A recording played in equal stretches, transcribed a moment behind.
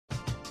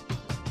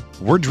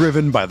We're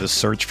driven by the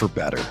search for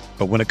better.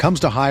 But when it comes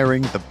to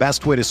hiring, the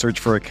best way to search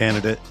for a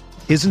candidate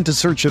isn't to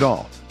search at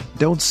all.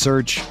 Don't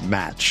search,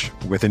 match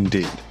with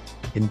Indeed.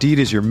 Indeed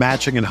is your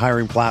matching and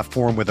hiring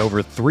platform with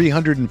over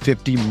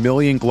 350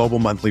 million global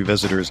monthly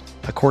visitors,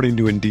 according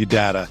to Indeed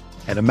data,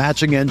 and a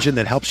matching engine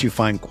that helps you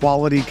find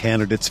quality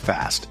candidates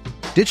fast.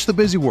 Ditch the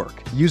busy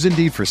work. Use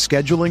Indeed for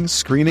scheduling,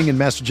 screening, and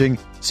messaging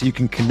so you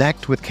can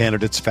connect with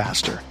candidates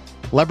faster.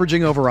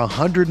 Leveraging over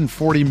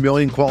 140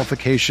 million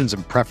qualifications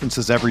and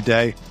preferences every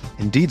day,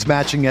 Indeed's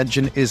matching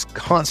engine is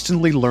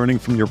constantly learning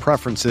from your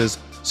preferences,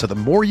 so the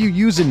more you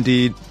use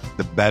Indeed,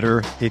 the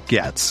better it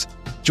gets.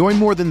 Join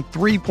more than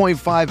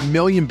 3.5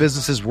 million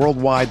businesses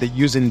worldwide that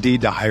use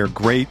Indeed to hire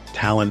great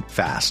talent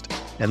fast.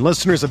 And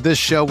listeners of this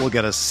show will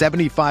get a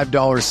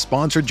 $75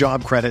 sponsored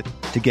job credit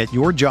to get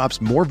your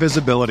jobs more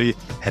visibility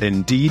at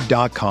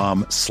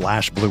Indeed.com/Blue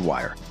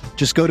Wire.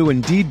 Just go to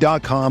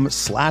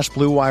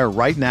Indeed.com/Blue Wire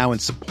right now and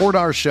support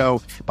our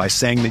show by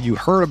saying that you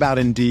heard about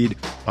Indeed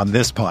on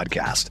this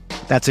podcast.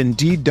 That's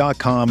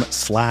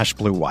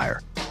Indeed.com/Blue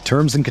Wire.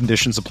 Terms and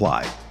conditions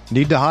apply.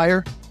 Need to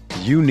hire?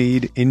 You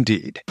need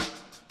Indeed.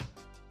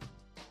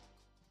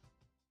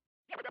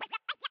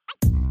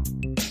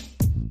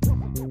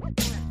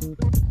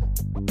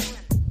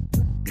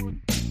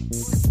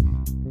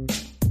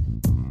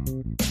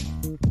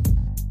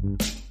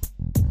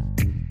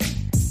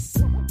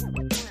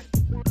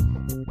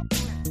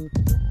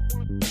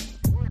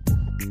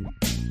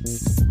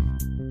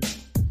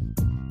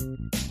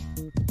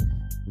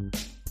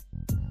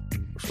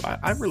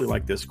 I really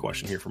like this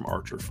question here from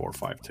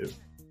Archer452.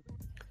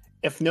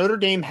 If Notre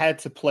Dame had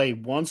to play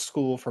one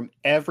school from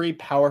every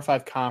Power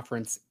 5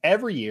 conference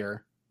every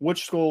year,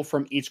 which school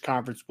from each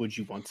conference would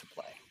you want to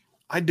play?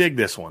 I dig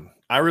this one.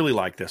 I really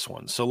like this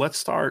one. So let's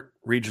start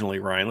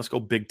regionally, Ryan. Let's go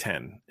Big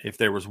Ten. If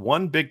there was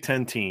one Big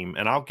Ten team,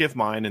 and I'll give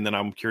mine, and then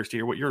I'm curious to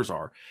hear what yours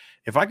are.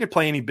 If I could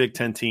play any Big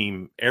Ten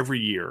team every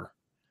year,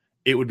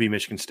 it would be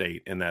Michigan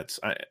State. And I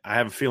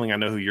have a feeling I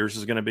know who yours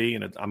is going to be,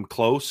 and I'm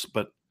close,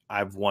 but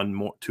I've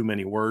won too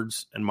many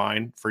words in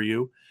mine for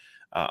you.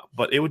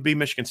 But it would be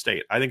Michigan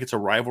State. I think it's a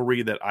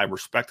rivalry that I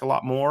respect a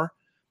lot more.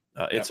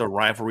 It's a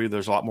rivalry.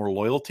 There's a lot more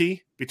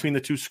loyalty between the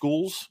two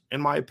schools,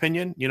 in my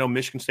opinion. You know,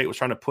 Michigan State was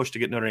trying to push to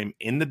get Notre Dame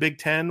in the Big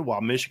Ten while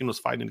Michigan was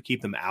fighting to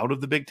keep them out of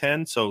the Big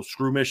Ten. So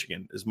screw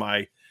Michigan is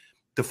my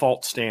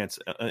default stance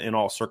in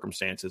all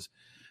circumstances.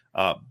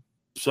 But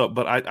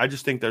I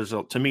just think there's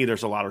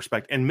a lot of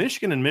respect. And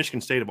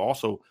Michigan State have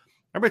also –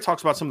 everybody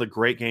talks about some of the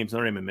great games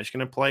Notre Dame and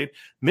Michigan have played.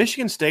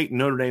 Michigan State and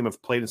Notre Dame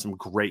have played in some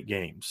great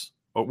games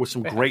with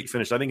some great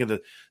finish. I think of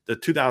the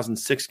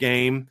 2006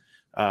 game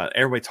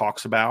everybody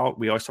talks about.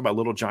 We always talk about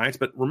Little Giants.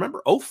 But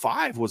remember,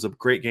 2005 was a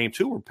great game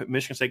too, where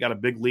Michigan State got a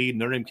big lead.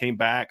 Notre Dame came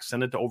back,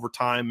 sent it to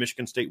overtime.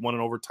 Michigan State won in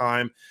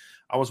overtime.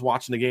 I was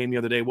watching the game the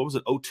other day. What was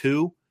it,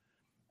 2002?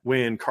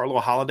 When Carlo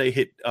Holiday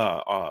hit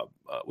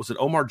was it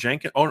Omar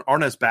Jenkins,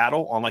 Arnez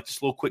Battle on like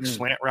this little quick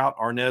slant route.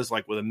 Arnez,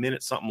 like with a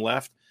minute something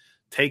left,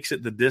 takes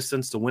it the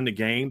distance to win the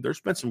game.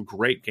 There's been some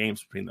great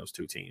games between those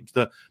two teams.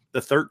 The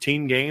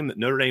 13 game that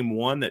Notre Dame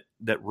won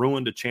that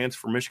ruined a chance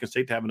for Michigan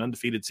State to have an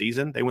undefeated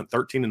season. They went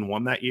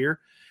 13-1 that year,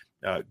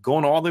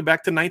 going all the way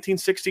back to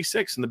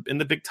 1966 in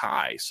the big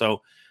tie.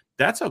 So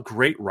that's a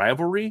great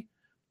rivalry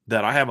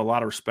that I have a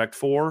lot of respect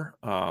for,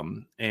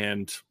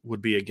 and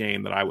would be a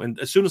game that and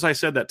as soon as I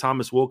said that,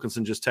 Thomas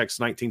Wilkinson just texted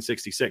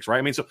 1966, right?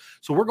 I mean, so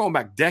we're going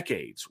back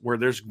decades where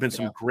there's been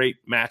some great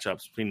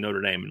matchups between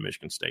Notre Dame and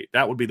Michigan State.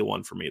 That would be the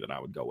one for me that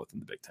I would go with in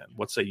the Big Ten.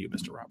 What say you,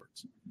 Mr.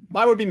 Roberts?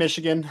 Mine would be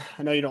Michigan.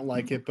 I know you don't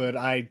like it, but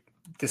I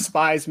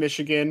despise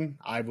Michigan.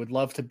 I would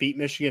love to beat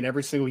Michigan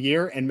every single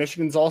year. And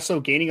Michigan's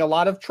also gaining a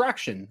lot of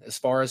traction as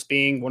far as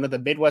being one of the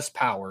Midwest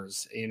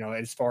powers, you know,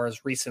 as far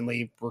as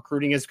recently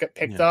recruiting has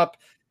picked up.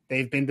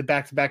 They've been to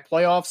back-to-back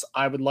playoffs.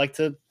 I would like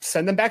to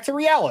send them back to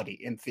reality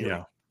in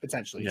theory,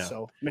 potentially. Yeah.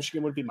 So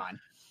Michigan would be mine.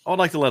 I would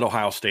like to let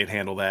Ohio State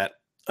handle that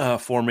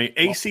for me.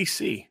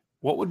 ACC.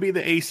 What would be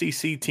the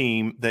ACC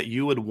team that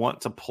you would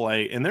want to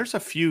play? And there's a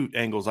few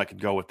angles I could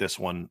go with this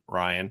one,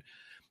 Ryan.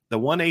 The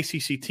one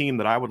ACC team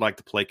that I would like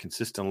to play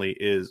consistently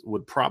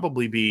would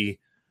probably be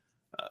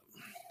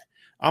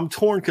I'm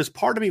torn because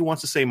part of me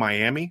wants to say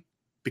Miami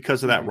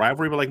because of that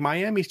rivalry, but like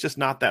Miami's just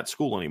not that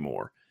school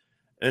anymore.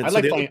 And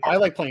I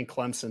like playing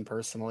Clemson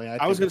personally.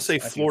 I was going to say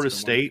Florida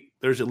State.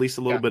 There's at least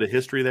a little bit of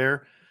history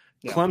there.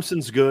 Yeah.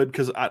 Clemson's good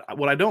because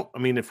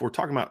if we're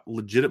talking about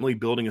legitimately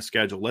building a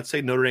schedule, let's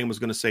say Notre Dame was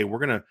going to say we're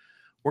going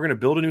to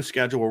build a new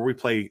schedule where we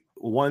play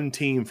one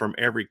team from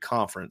every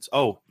conference.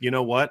 Oh, you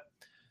know what?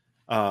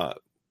 That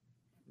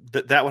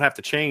would have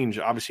to change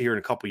obviously here in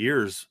a couple of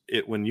years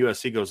when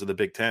USC goes to the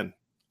Big Ten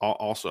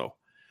also.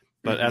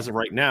 But as of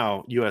right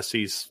now,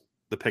 USC's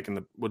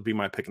would be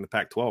my pick in the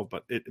Pac-12,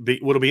 but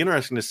it'll be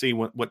interesting to see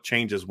what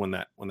changes when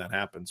that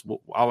happens.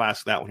 I'll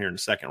ask that one here in a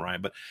second,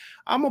 Ryan. But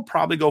I'm gonna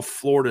probably go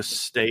Florida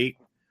State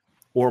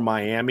or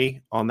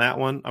Miami on that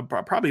one. I'll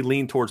probably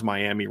lean towards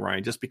Miami,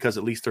 Ryan, just because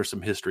at least there's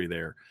some history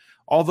there.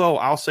 Although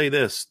I'll say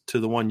this to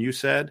the one you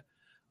said,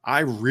 I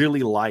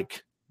really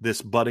like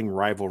this budding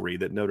rivalry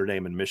that Notre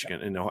Dame and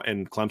Michigan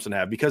and Clemson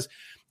have because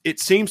it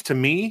seems to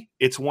me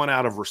it's one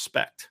out of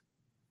respect.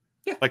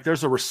 Yeah. Like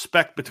there's a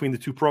respect between the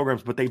two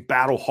programs, but they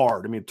battle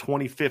hard. I mean,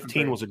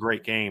 2015 was a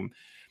great game.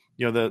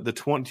 You know, the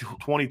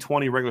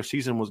 2020 regular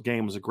season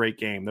game was a great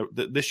game.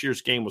 This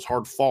year's game was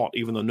hard fought,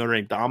 even though Notre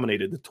Dame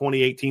dominated. The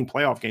 2018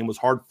 playoff game was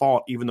hard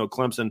fought, even though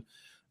Clemson,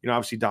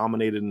 obviously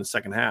dominated in the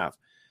second half.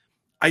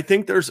 I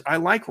think I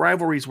like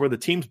rivalries where the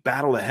teams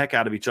battle the heck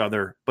out of each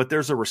other, but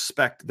there's a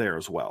respect there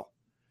as well.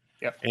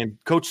 Yep. And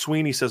Coach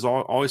Sweeney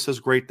always says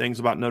great things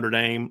about Notre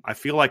Dame. I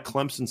feel like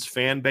Clemson's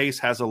fan base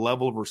has a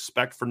level of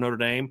respect for Notre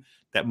Dame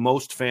that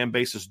most fan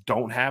bases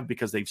don't have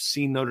because they've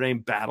seen Notre Dame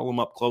battle them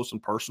up close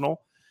and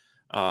personal.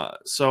 I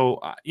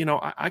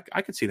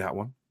could see that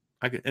one.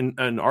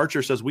 And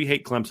Archer says we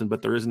hate Clemson,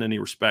 but there isn't any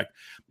respect.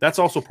 That's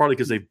also partly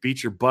because they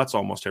beat your butts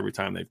almost every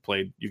time they've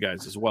played you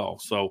guys as well.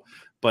 So,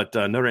 but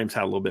Notre Dame's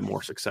had a little bit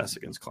more success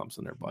against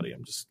Clemson there, buddy.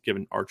 I'm just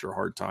giving Archer a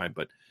hard time,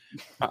 but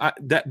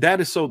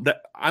that is so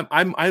that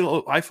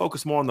I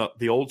focus more on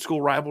the old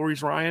school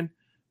rivalries, Ryan.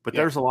 But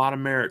there's a lot of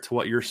merit to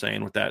what you're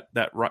saying with that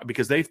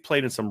because they've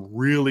played in some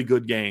really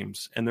good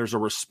games, and there's a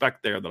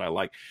respect there that I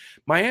like.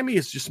 Miami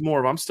is just more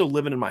of I'm still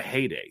living in my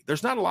heyday.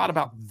 There's not a lot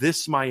about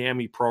this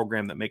Miami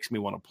program that makes me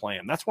want to play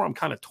them. That's where I'm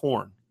kind of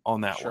torn on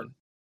that one.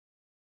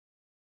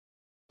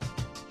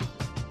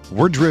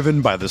 We're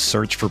driven by the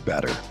search for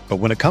better. But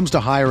when it comes to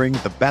hiring,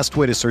 the best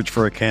way to search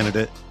for a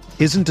candidate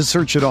isn't to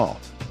search at all.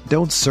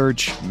 Don't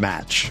search,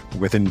 match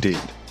with Indeed.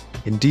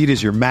 Indeed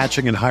is your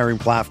matching and hiring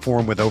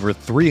platform with over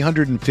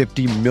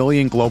 350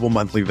 million global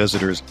monthly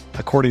visitors,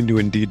 according to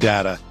Indeed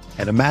data,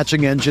 and a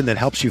matching engine that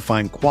helps you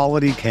find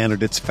quality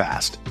candidates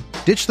fast.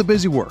 Ditch the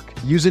busy work.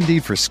 Use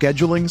Indeed for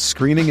scheduling,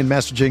 screening, and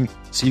messaging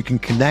so you can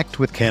connect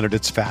with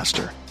candidates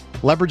faster.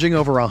 Leveraging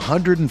over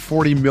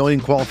 140 million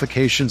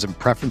qualifications and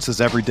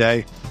preferences every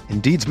day,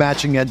 Indeed's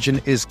matching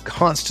engine is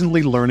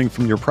constantly learning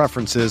from your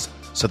preferences,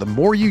 so the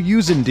more you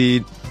use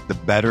Indeed, the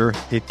better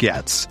it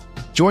gets.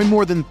 Join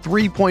more than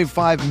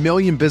 3.5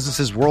 million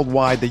businesses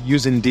worldwide that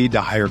use Indeed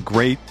to hire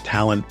great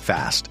talent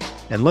fast.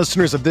 And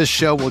listeners of this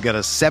show will get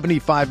a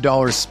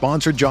 $75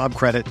 sponsored job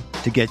credit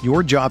to get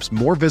your jobs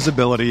more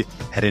visibility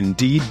at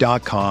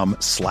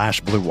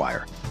Indeed.com/Blue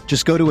Wire.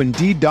 Just go to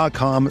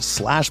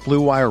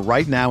Indeed.com/Blue Wire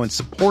right now and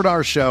support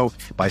our show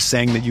by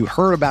saying that you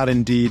heard about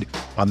Indeed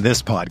on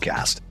this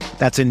podcast.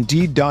 That's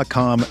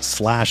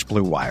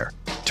Indeed.com/Blue Wire.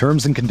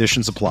 Terms and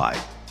conditions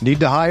apply. Need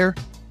to hire?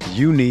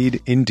 You need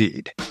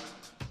Indeed.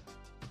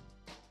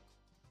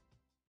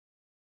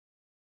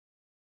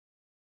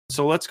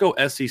 So let's go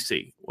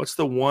SEC. What's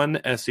the one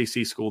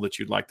SEC school that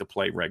you'd like to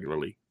play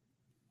regularly?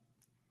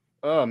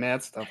 Oh, man,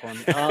 that's a tough one.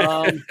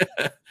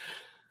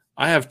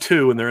 I have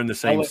two, and they're in the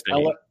same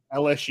state.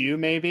 LSU,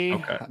 maybe.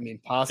 Okay. I mean,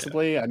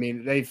 possibly. Yeah. I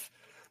mean,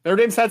 Notre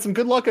Dame's had some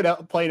good luck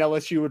at playing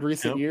LSU in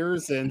recent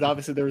years, and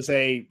obviously there's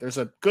a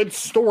good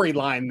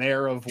storyline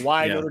there of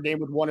why Notre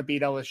Dame would want to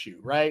beat LSU,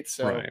 right?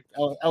 So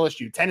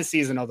LSU, Tennessee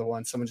is another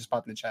one. Someone just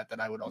popped in the chat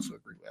that I would also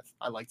agree with.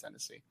 I like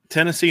Tennessee.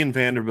 Tennessee and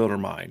Vanderbilt are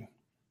mine.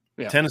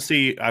 Yeah.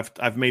 Tennessee,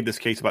 I've made this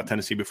case about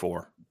Tennessee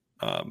before.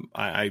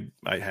 I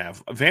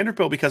have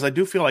Vanderbilt because I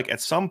do feel like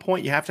at some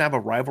point you have to have a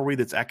rivalry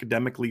that's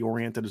academically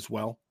oriented as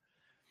well,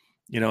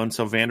 and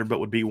so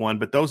Vanderbilt would be one,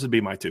 but those would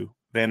be my two: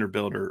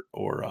 Vanderbilt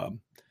or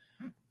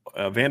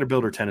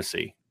Vanderbilt or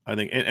Tennessee. I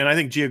think, and I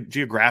think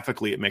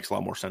geographically it makes a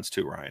lot more sense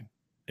too, Ryan.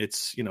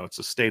 It's it's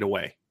a state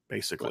away,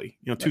 basically,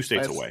 2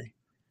 states away.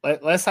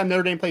 Last time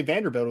Notre Dame played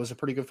Vanderbilt, it was a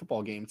pretty good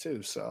football game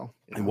too. So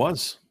it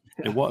was.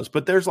 It was,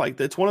 but there's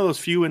it's one of those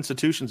few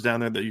institutions down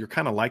there that you're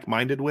kind of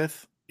like-minded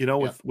with,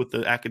 with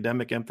the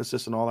academic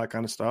emphasis and all that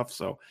kind of stuff.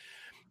 So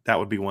that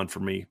would be one for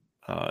me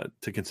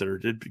to consider.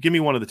 Give me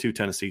one of the two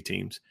Tennessee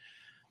teams.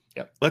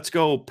 Yep. Let's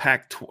go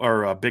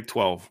Big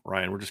 12,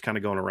 Ryan. We're just kind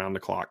of going around the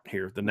clock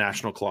here, the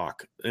national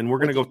clock, and we're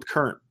going to go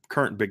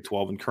current Big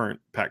 12 and current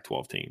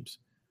Pac-12 teams.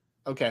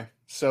 Okay.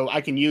 So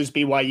I can use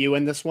BYU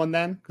in this one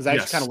then? Because I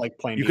just kind of like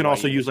playing You BYU. can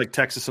also use like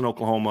Texas and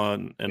Oklahoma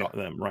and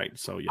them, right?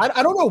 So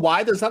I don't know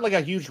why. There's not like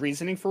a huge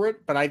reasoning for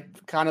it, but I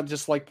kind of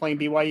just like playing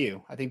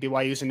BYU. I think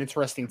BYU is an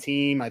interesting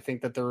team. I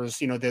think that there's,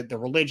 the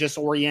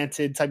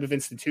religious-oriented type of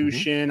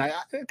institution.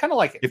 Mm-hmm. I kind of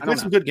like it. They've played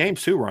some good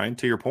games too, Ryan,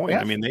 to your point.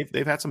 Yeah. I mean,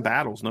 they've had some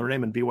battles. Notre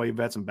Dame and BYU have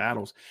had some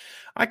battles.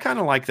 I kind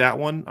of like that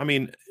one. I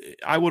mean,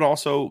 I would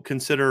also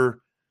consider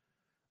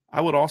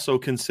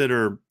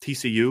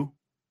TCU.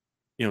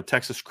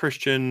 Texas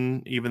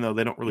Christian, even though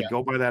they don't really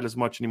go by that as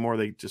much anymore,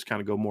 they just kind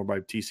of go more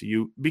by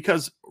TCU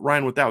because,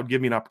 Ryan, that would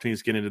give me an opportunity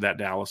to get into that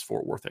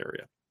Dallas-Fort Worth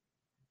area,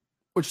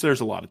 which there's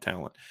a lot of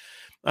talent.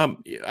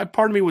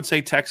 Part of me would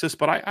say Texas,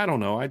 but I don't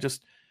know.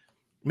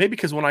 Maybe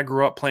because when I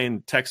grew up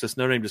playing Texas,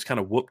 Notre Dame just kind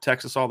of whooped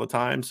Texas all the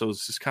time. So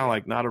it's just kind of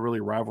like not a really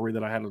rivalry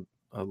that I had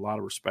a lot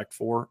of respect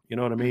for. You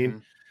know what I mean? Mm-hmm.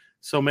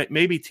 So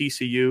maybe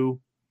TCU.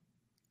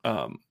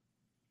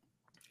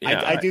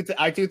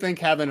 I do think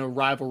having a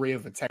rivalry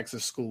of a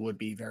Texas school would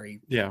be very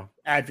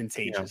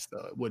advantageous,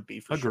 though. It would be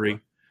for sure.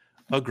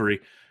 Agree.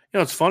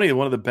 It's funny.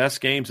 One of the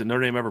best games that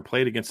Notre Dame ever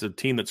played against a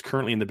team that's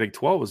currently in the Big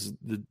 12 was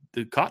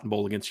the Cotton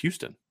Bowl against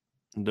Houston,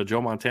 the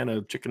Joe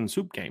Montana chicken and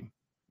soup game.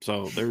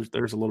 So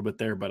there's a little bit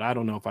there, but I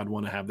don't know if I'd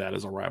want to have that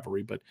as a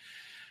rivalry. But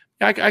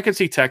I could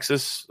see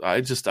Texas.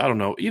 I don't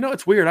know.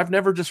 It's weird. I've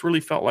never just really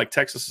felt like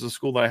Texas is a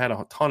school that I had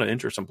a ton of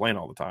interest in playing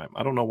all the time.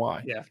 I don't know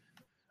why. Yeah.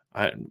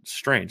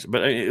 Strange,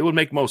 but it would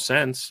make most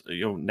sense,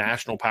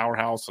 national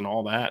powerhouse and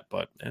all that,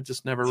 but it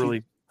just never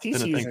really been a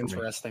TCU is thing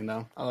interesting,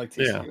 though. I like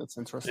TCU. Yeah. That's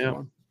an interesting Yeah.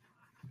 one.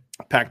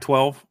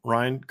 Pac-12,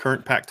 Ryan,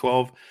 current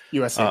Pac-12.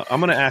 USC. I'm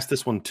going to ask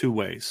this one two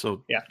ways.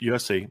 So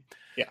USC.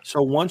 Yeah.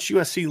 So once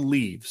USC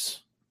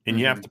leaves and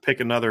you have to pick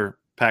another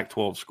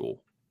Pac-12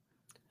 school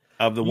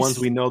of the ones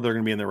we know they're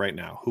going to be in there right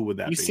now, who would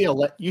that be?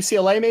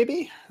 UCLA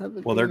maybe?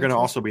 Well, they're going to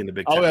also be in the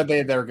Big Ten. Oh,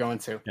 yeah, they're going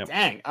to. Yep.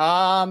 Dang.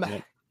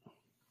 Yep.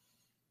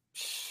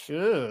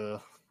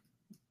 Sure.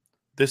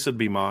 This would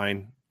be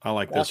mine. I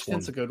like this one.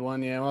 Washington's a good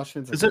one. Yeah,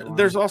 Washington's a good one.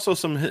 There's also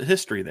some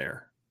history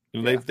there.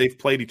 They've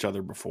played each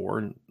other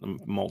before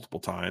multiple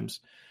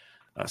times.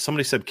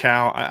 Somebody said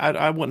Cal.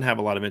 I wouldn't have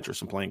a lot of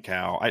interest in playing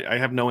Cal. I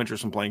have no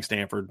interest in playing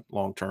Stanford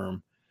long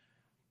term.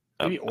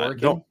 Maybe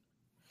Oregon.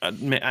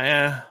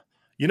 One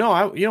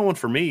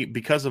for me,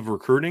 because of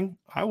recruiting,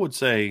 I would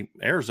say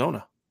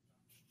Arizona.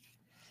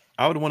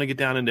 I would want to get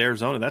down into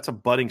Arizona. That's a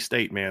budding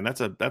state, man.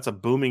 That's a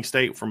booming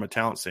state from a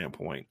talent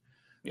standpoint.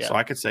 Yeah. So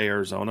I could say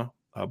Arizona,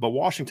 but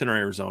Washington or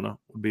Arizona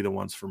would be the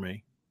ones for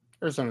me.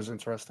 Arizona's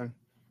interesting.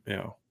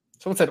 Yeah.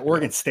 Someone said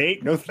Oregon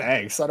State. No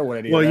thanks. I don't want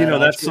any. Well,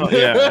 that's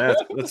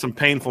some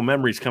painful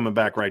memories coming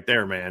back right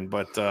there, man.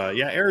 But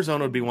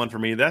Arizona would be one for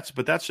me. That's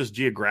just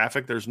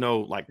geographic. There's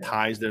no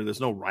ties there. There's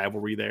no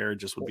rivalry there. It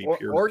just would be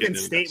pure. Oregon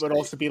State would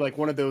also be like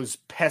one of those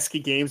pesky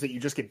games that you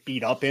just get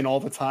beat up in all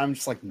the time.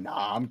 Just like,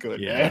 nah, I'm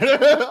good. Yeah,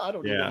 man. I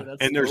don't. Yeah,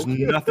 and there's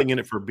nothing in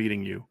it for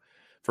beating you,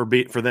 for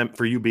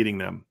you beating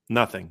them.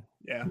 Nothing.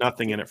 Yeah,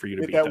 nothing in it for you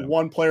to beat them.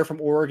 One player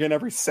from Oregon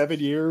every 7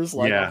 years.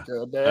 Like, I'm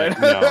good, man.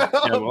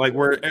 Like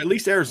we're at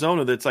least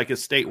Arizona. That's like a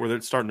state where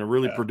it's starting to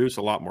really produce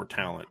a lot more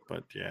talent.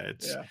 But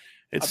it's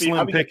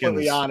slim pickings.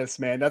 Completely honest,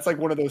 man. That's like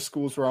one of those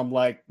schools where I'm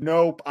like,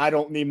 nope, I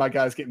don't need my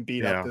guys getting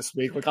beat up this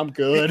week. Like, I'm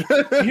good.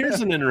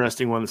 Here's an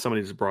interesting one that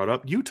somebody just brought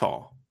up: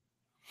 Utah.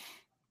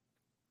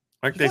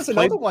 Like that's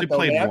another one, though,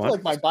 man. I feel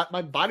like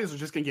my bodies are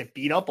just going to get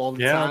beat up all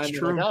the time. That's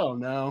true. Like, I don't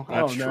know.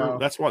 That's true.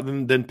 That's why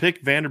then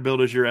pick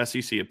Vanderbilt as your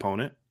SEC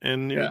opponent,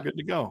 and you're good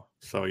to go.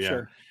 So,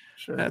 sure.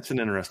 That's an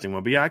interesting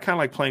one. But, I kind of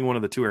like playing one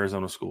of the two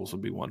Arizona schools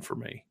would be one for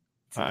me.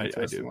 I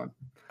do. One.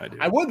 I do.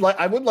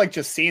 I would like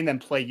just seeing them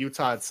play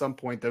Utah at some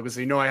point, though, because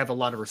I have a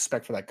lot of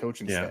respect for that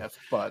coaching staff.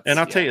 But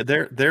I'll tell you,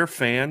 their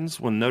fans,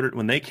 when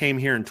they came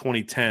here in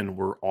 2010,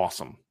 were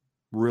awesome.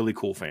 Really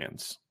cool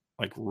fans.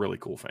 Like, really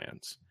cool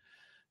fans.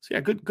 So,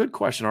 good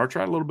question, Art.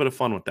 Try a little bit of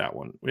fun with that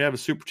one. We have a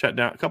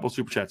couple of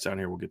super chats down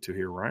here we'll get to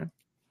here, Ryan.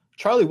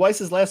 Charlie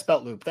Weiss's last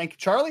belt loop. Thank you,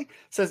 Charlie.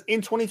 Says, in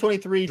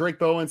 2023, Drake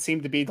Bowen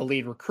seemed to be the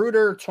lead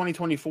recruiter.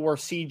 2024,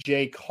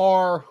 CJ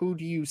Carr. Who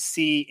do you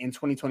see in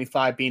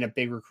 2025 being a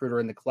big recruiter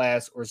in the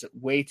class, or is it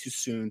way too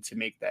soon to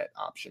make that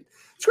option?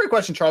 It's a great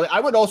question, Charlie. I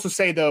would also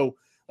say, though,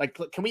 like,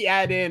 can we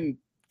add in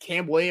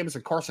Cam Williams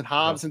and Carson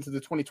Hobbs into the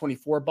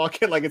 2024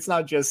 bucket? Like, it's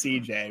not just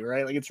CJ,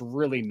 right? Like, it's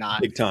really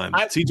not. Big time.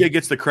 CJ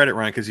gets the credit,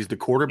 Ryan, because he's the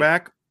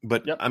quarterback.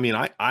 But, I mean,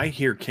 I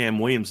hear Cam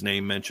Williams'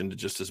 name mentioned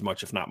just as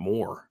much, if not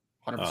more,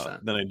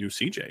 100%. Than I do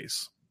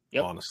CJ's,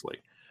 honestly.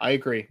 I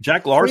agree.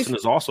 Jack Larson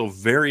is also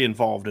very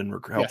involved in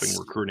helping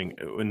recruiting,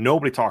 and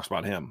nobody talks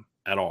about him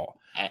at all.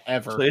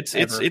 Ever.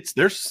 So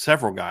there's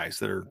several guys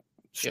that are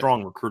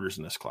strong recruiters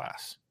in this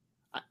class.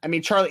 I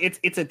mean, Charlie,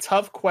 it's a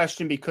tough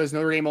question because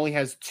Notre Dame only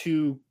has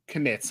 2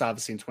 commits,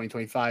 obviously, in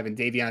 2025, and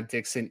Davion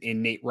Dixon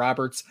and Nate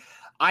Roberts.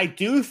 I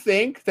do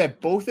think that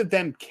both of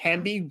them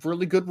can be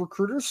really good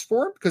recruiters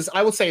for him, because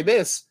I will say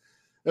this,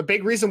 the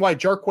big reason why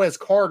Jarquez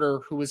Carter,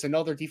 who is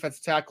another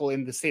defensive tackle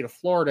in the state of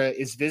Florida,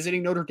 is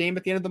visiting Notre Dame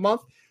at the end of the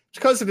month, is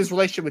because of his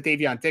relationship with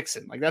Davion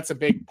Dixon. Like, that's a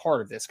big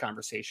part of this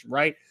conversation,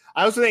 right?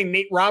 I also think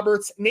Nate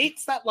Roberts,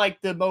 Nate's not like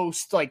the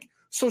most like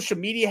social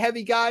media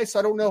heavy guy, so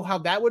I don't know how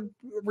that would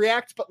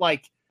react, but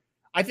like,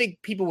 I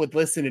think people would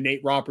listen to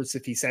Nate Roberts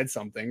if he said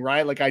something,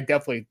 right? Like, I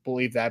definitely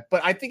believe that,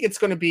 but I think it's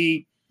going to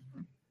be,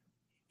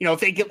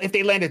 if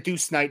they land a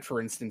Deuce Knight,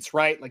 for instance,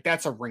 right? Like,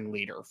 that's a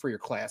ringleader for your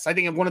class. I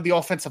think one of the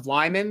offensive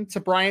linemen, to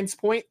Brian's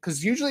point,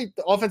 because usually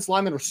the offensive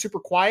linemen are super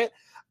quiet.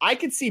 I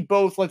could see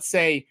both, let's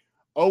say,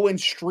 Owen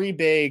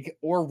Strebig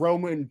or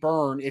Roman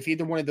Byrne, if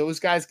either one of those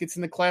guys gets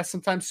in the class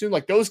sometime soon.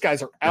 Like, those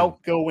guys are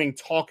outgoing,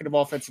 talkative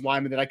offensive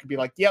linemen that I could be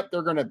like, yep,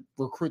 they're going to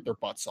recruit their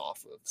butts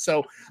off of.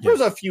 So there's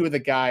a few of the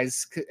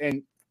guys,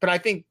 but I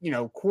think,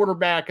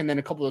 quarterback and then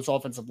a couple of those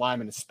offensive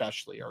linemen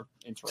especially are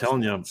interesting.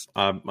 Telling you,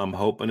 I'm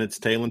hoping it's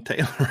Taylor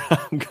Taylor.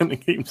 I'm going to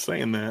keep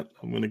saying that.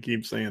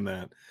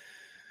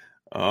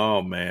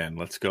 Oh, man.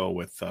 Let's go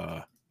with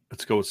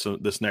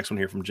this next one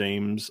here from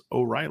James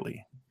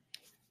O'Reilly.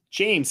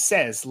 James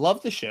says,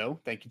 love the show.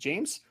 Thank you,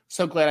 James.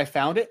 So glad I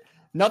found it.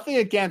 Nothing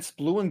against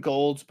blue and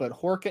golds, but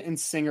Horka and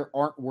Singer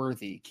aren't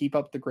worthy. Keep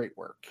up the great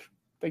work.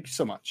 Thank you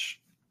so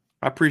much.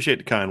 I appreciate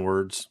the kind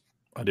words.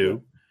 I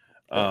do.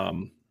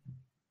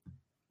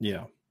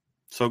 Yeah.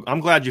 So I'm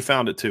glad you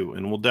found it too.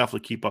 And we'll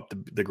definitely keep up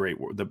the great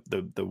work,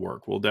 the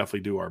work. We'll definitely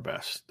do our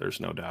best. There's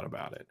no doubt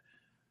about it.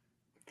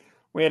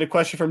 We had a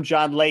question from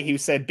John Leahy who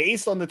said,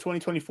 based on the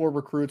 2024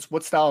 recruits,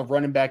 what style of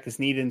running back is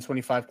needed in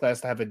 25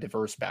 class to have a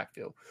diverse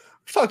backfield?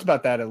 We've talked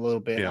about that a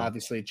little bit,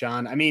 obviously,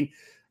 John. I mean,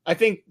 I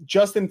think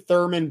Justin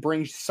Thurman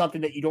brings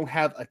something that you don't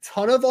have a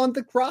ton of on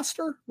the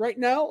roster right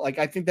now. Like,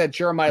 I think that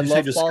Jeremiah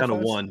Love just kind of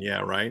one. Yeah.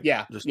 Right.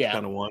 Yeah. Just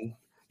kind of one.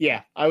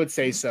 Yeah, I would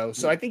say so.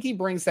 So I think he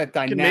brings that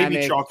dynamic. Can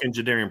maybe chalk in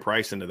Jadarian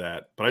Price into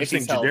that, but I just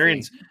think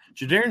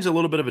Jadarian's a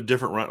little bit of a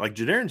different run. Like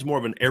Jadarian's more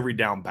of an every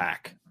down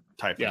back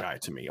type of guy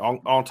to me,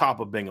 on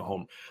top of being a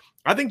home.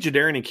 I think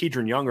Jadarian and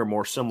Kedron Young are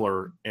more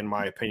similar, in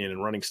my opinion, in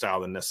running style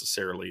than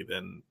necessarily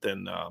than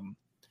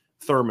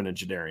Thurman and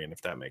Jadarian,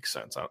 if that makes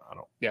sense. I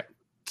don't. Yeah.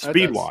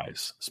 Speed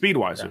wise,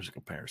 there's a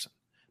comparison.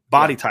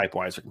 Body type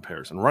wise, a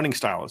comparison. Running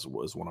style is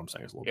what I'm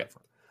saying is a little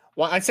different.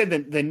 Well, I'd say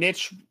that the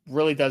niche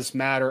really does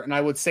matter. And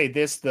I would say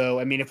this, though.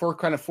 I mean, if we're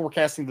kind of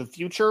forecasting the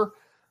future,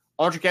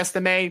 Audric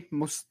Estime,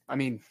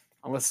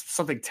 unless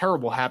something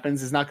terrible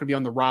happens, is not going to be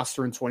on the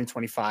roster in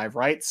 2025,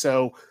 right?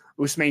 So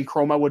Ousmane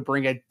Kroma would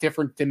bring a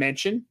different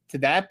dimension to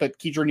that, but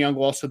Kedron Young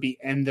will also be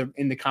in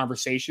the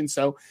conversation.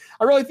 So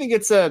I really think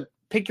it's a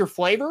pick your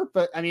flavor.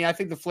 But, I mean, I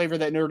think the flavor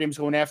that Notre Dame's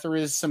going after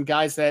is some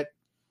guys that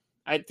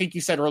I think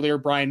you said earlier,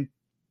 Brian,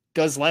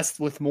 does less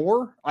with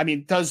more. I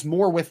mean, does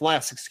more with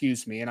less,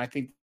 excuse me. And I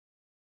think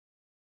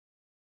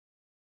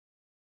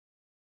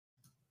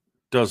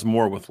does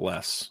more with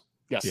less.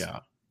 Yes. Yeah.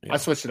 I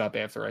switched it up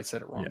after I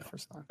said it wrong the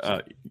first time.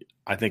 So.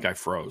 I think I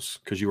froze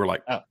because you were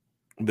like,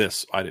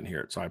 this. I didn't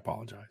hear it, so I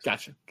apologize.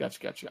 Gotcha.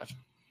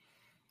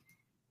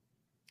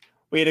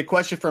 We had a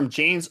question from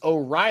James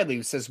O'Reilly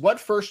who says, what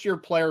first-year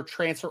player,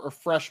 transfer, or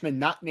freshman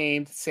not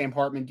named Sam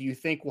Hartman do you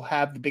think will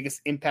have the biggest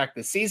impact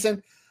this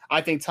season?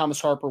 I think Thomas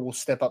Harper will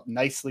step up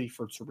nicely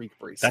for Tariq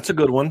Bracy. That's a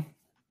good one.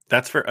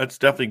 That's fair. That's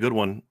definitely a good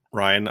one,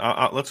 Ryan.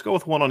 Let's go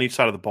with one on each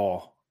side of the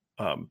ball.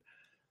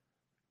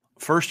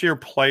 First-year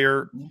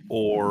player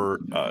or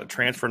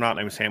transfer not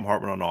named Sam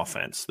Hartman on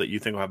offense that you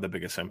think will have the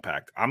biggest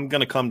impact. I'm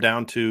going to come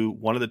down to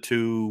one of the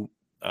two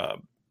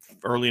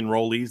early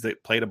enrollees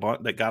that played a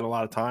bunch, that got a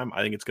lot of time.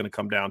 I think it's going to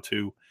come down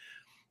to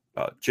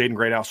Jaden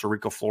Greathouse or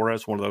Rico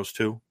Flores. One of those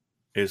two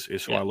is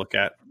who I look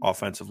at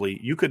offensively.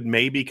 You could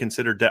maybe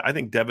consider I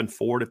think Devin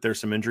Ford, if there's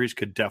some injuries,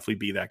 could definitely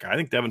be that guy. I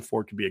think Devin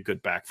Ford could be a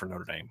good back for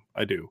Notre Dame.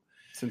 I do.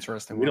 It's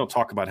interesting. We don't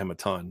talk about him a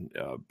ton.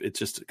 It's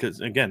just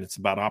because, again, it's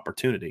about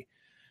opportunity.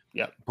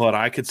 Yeah. But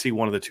I could see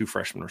one of the two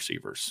freshman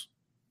receivers,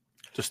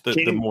 just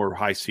the more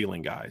high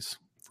ceiling guys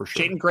for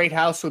sure. Jaden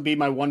Greathouse would be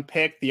my one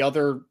pick. The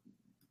other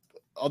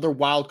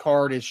wild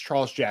card is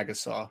Charles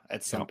Jagasaw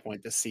at some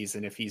point this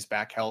season, if he's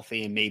back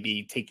healthy and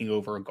maybe taking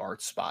over a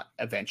guard spot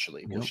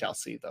eventually. We shall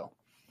see, though.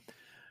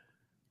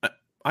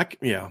 I'm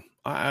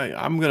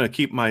going to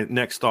keep my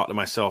next thought to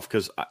myself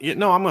because, I'm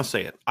going to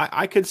say it.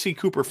 I could see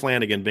Cooper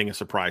Flanagan being a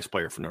surprise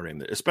player for Notre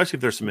Dame, especially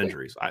if there's some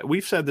injuries.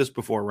 We've said this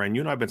before, Ryan.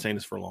 You and I have been saying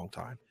this for a long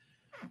time.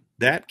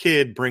 That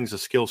kid brings a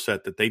skill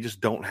set that they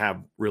just don't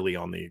have really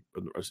on the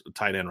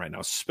tight end right now,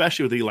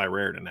 especially with Eli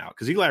Raridan now,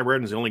 because Eli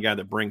Raridan is the only guy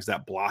that brings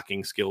that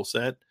blocking skill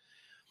set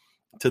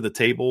to the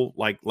table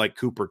like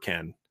Cooper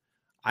can.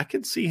 I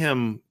could see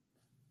him,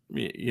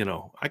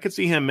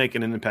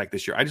 making an impact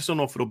this year. I just don't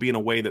know if it'll be in a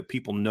way that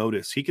people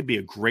notice. He could be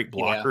a great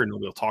blocker, and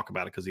nobody will talk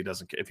about it because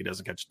if he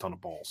doesn't catch a ton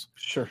of balls.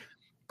 Sure.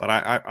 But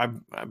I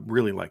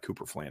really like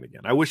Cooper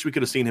Flanagan. I wish we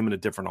could have seen him in a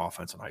different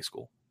offense in high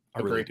school. I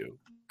really do,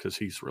 because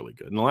he's really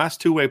good. And the last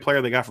two-way player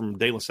they got from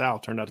De La Salle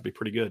turned out to be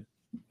pretty good.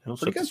 He'll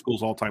set the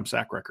school's all-time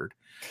sack record.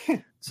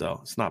 So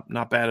it's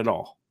not bad at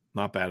all.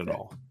 Not bad at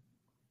all.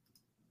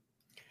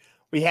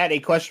 We had a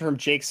question from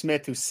Jake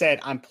Smith who said,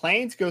 I'm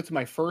planning to go to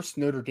my first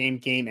Notre Dame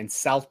game in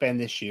South Bend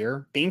this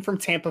year. Being from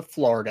Tampa,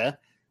 Florida,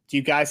 do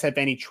you guys have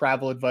any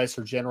travel advice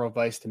or general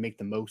advice to make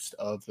the most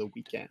of the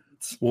weekend?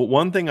 Well,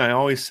 one thing I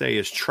always say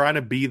is try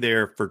to be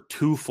there for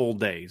 2 full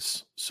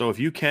days. So if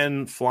you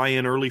can fly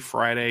in early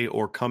Friday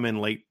or come in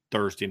late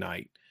Thursday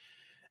night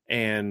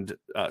and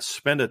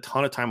spend a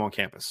ton of time on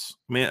campus.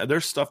 Man,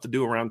 there's stuff to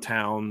do around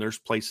town. There's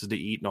places to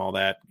eat and all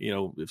that.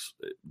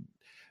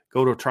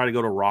 Try to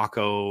go to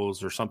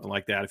Rocco's or something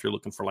like that. If you're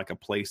looking for like a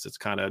place that's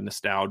kind of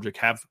nostalgic,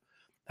 have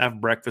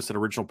breakfast at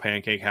Original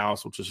Pancake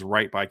House, which is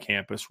right by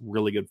campus,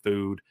 really good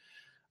food.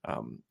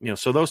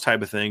 So those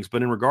type of things.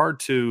 But in regard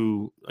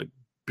to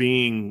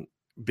being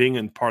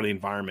in part of the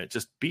environment,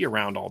 just be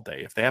around all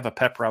day. If they have a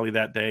pep rally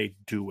that day,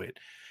 do it.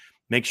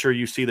 Make sure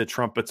you see the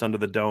trumpets under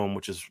the dome,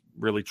 which is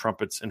really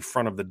trumpets in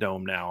front of the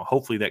dome now.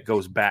 Hopefully that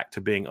goes back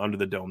to being under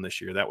the dome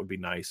this year. That would be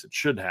nice. It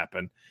should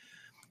happen.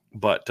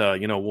 But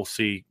we'll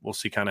see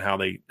kind of how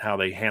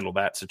they handle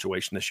that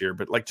situation this year.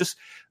 But just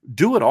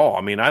do it all.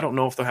 I mean, I don't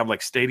know if they'll have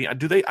stadium.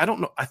 Do they? I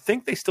don't know. I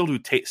think they still do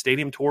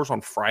stadium tours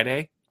on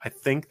Friday. I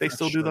think they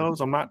still do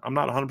those. I'm not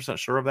 100%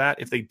 sure of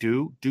that. If they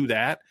do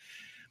that,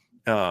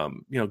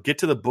 get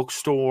to the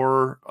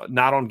bookstore.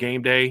 Not on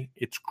game day.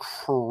 It's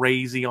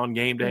crazy on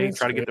game day.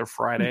 Try to get there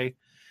Friday,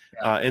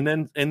 and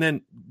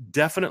then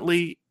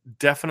definitely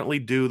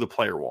do the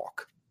player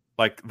walk.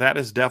 That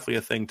is definitely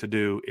a thing to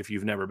do if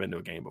you've never been to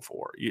a game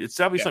before. It's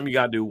definitely something you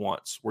got to do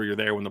once, where you're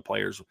there when the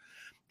players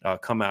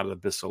come out of the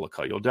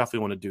Basilica. You'll definitely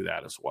want to do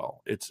that as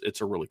well.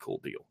 It's a really cool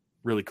deal.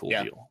 Really cool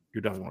deal.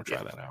 You definitely want to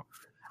try that out.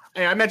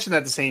 And I mentioned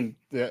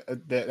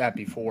that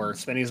before.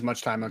 Spending as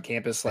much time on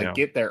campus,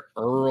 get there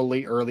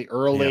early.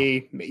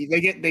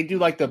 Yeah. They do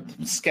like the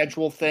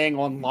schedule thing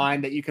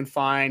online that you can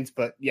find,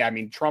 but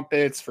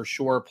trumpets for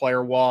sure.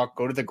 Player walk,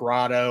 go to the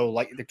grotto,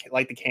 light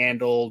the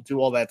candle, do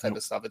all that type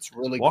of stuff. It's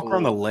really walk cool.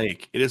 around the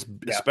lake. It is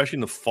especially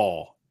in the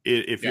fall.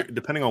 If you're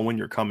depending on when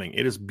you're coming,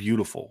 it is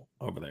beautiful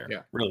over there.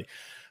 Yeah, really.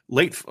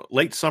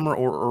 Late summer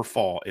or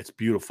fall, it's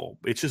beautiful.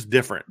 It's just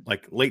different.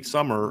 Like late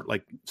summer,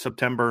 like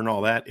September and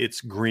all that, it's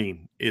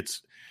green.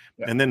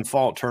 And then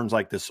fall it turns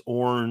like this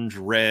orange,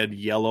 red,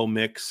 yellow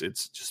mix.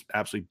 It's just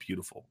absolutely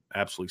beautiful,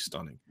 absolutely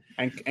stunning.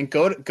 And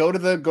go to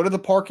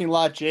the parking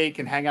lot, Jake,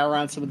 and hang out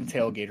around some of the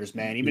tailgaters,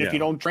 man. Even if you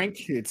don't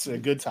drink, it's a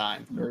good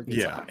time. Very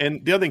good time.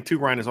 And the other thing too,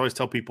 Ryan, is I always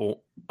tell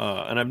people,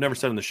 and I've never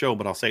said in the show,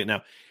 but I'll say it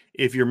now: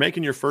 if you're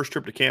making your first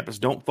trip to campus,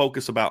 don't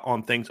focus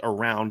on things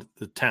around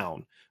the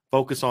town.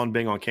 Focus on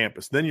being on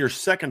campus. Then your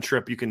second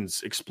trip, you can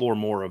explore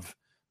more of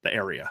the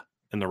area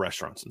and the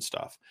restaurants and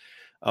stuff.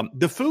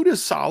 The food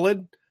is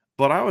solid,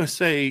 but I always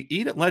say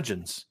eat at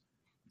Legends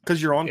because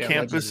you're on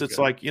campus. It's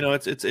like,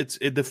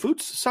 the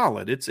food's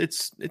solid.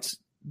 It's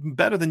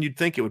better than you'd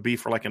think it would be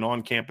for like an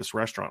on-campus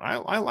restaurant.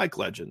 I like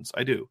Legends.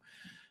 I do.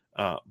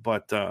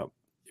 But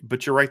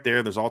you're right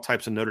there. There's all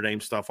types of Notre Dame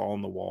stuff all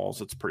on the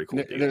walls. It's pretty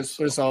cool.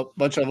 There's a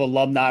bunch of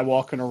alumni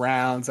walking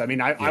around. I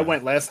mean, I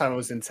went last time I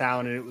was in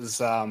town, and it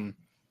was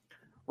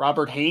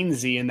Robert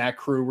Hainsey and that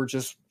crew were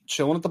just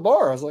chilling at the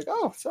bar. I was like,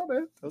 oh, what's up,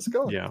 man? Let's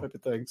go. Type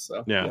of thing.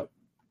 So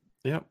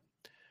Yep.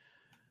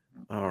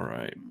 All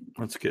right.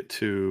 Let's get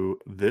to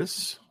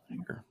this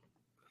here.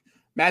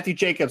 Matthew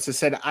Jacobs has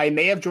said, I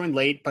may have joined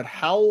late, but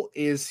how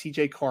is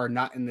CJ Carr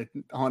not in the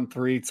on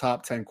 3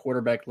 top 10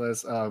 quarterback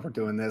list? We're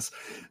doing this.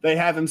 They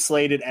have him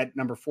slated at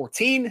number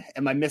 14.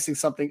 Am I missing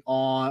something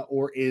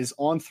or is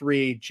on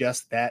 3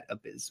 just that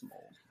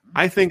abysmal?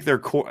 I think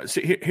they're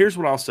here's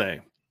what I'll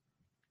say.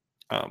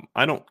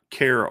 I don't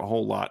care a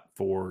whole lot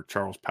for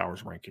Charles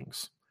Powers'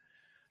 rankings,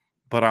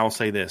 but I'll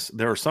say this.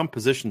 There are some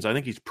positions I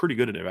think he's pretty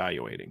good at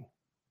evaluating.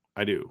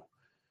 I do.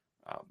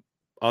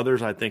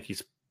 Others, I think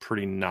he's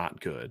pretty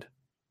not good.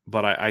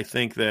 But I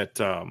think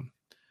that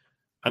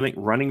I think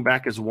running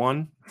back is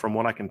one, from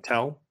what I can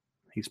tell,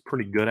 he's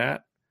pretty good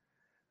at.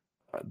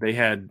 They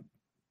had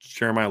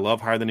Jeremiah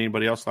Love higher than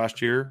anybody else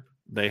last year.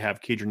 They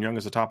have Keidron Young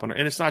as a top 100.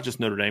 And it's not just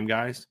Notre Dame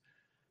guys.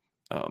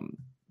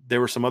 There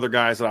were some other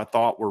guys that I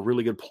thought were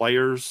really good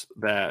players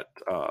that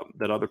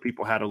other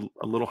people had a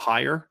little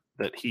higher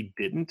that he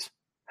didn't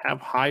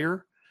have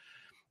higher.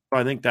 So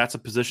I think that's a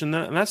position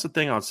and that's the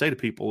thing I would say to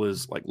people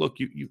is like, look,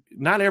 you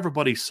not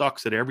everybody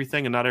sucks at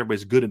everything and not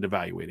everybody's good at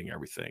evaluating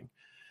everything.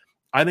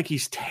 I think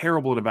he's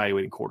terrible at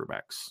evaluating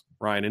quarterbacks,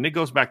 right? And it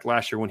goes back to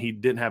last year when he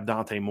didn't have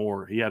Dante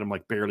Moore. He had him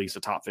like barely as a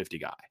top 50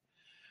 guy,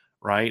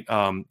 right?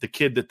 The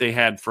kid that they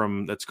had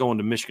that's going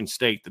to Michigan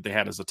State that they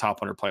had as a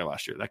top 100 player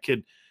last year. That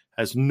kid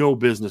has no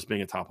business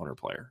being a top 100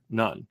 player.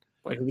 None.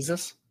 Wait, who is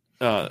this?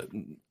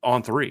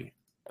 On 3.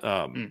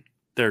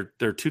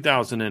 They're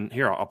 2000 and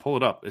here, I'll pull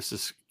it up. It's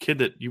this kid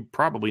that you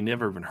probably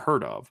never even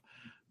heard of.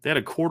 They had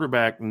a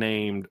quarterback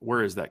named,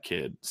 where is that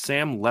kid?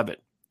 Sam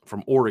Levitt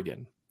from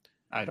Oregon.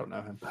 I don't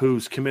know him.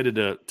 Who's committed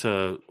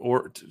to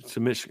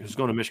Michigan, who's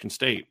going to Michigan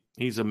State.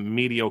 He's a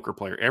mediocre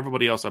player.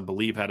 Everybody else, I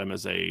believe, had him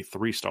as a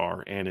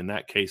 3-star, and in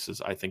that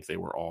cases, I think they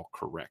were all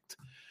correct.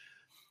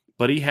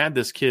 But he had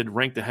this kid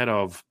ranked ahead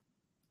of,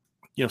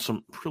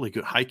 some really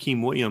good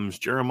Hakeem Williams,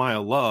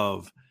 Jeremiah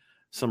Love,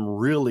 some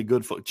really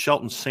good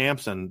Shelton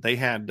Sampson. They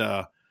had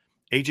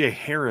A.J.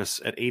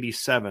 Harris at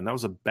 87. That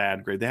was a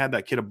bad grade. They had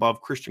that kid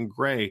above Christian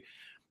Gray.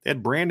 They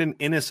had Brandon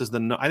Innes as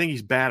I think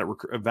he's bad at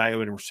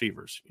evaluating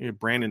receivers.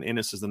 Brandon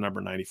Innes is the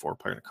number 94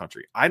 player in the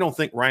country. I don't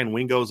think Ryan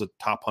Wingo is a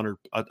top 100,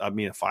 a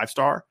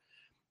 5-star,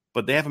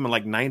 but they have him at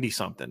like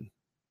 90-something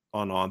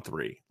on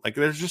 3. Like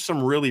there's just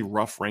some really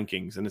rough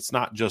rankings, and it's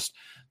not just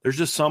 – there's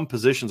just some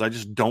positions I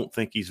just don't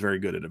think he's very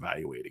good at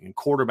evaluating, and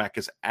quarterback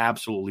is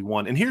absolutely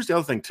one. And here's the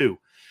other thing too.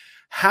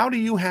 How do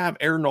you have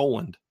Aaron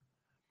Noland,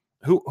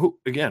 who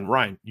again,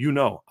 Ryan,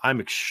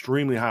 I'm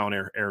extremely high on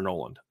Aaron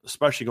Noland,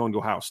 especially going to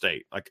Ohio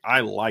State. Like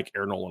I like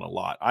Aaron Noland a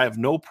lot. I have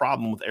no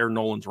problem with Aaron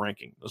Noland's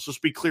ranking. Let's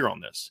just be clear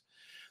on this.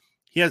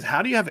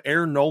 How do you have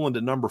Aaron Noland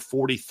at number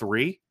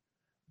 43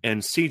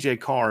 and CJ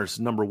Carr is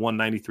number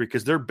 193?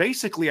 Because they're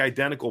basically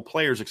identical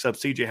players, except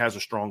CJ has a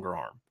stronger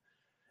arm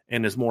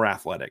and is more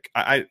athletic.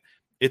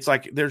 It's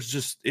like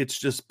it's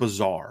just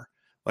bizarre.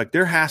 Like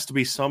there has to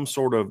be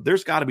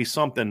there's got to be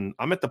something.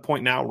 I'm at the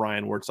point now,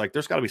 Ryan, where it's like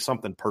there's got to be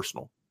something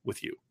personal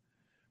with you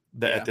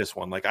at this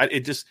one. Like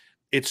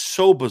it's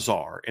so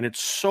bizarre and it's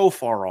so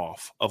far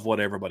off of what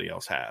everybody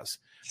else has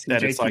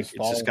that it's like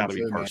it's just got to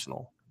be personal.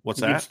 Man. What's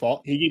that?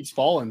 He keeps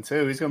falling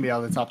too. He's going to be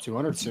out of the top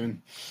 200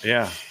 soon.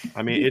 Yeah,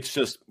 I mean it's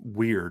just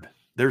weird.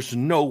 There's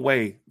no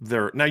way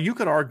there. Now you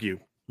could argue,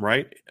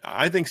 right?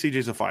 I think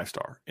CJ's a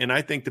 5-star, and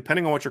I think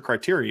depending on what your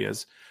criteria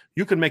is,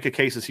 you can make a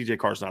case that CJ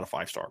Carr is not a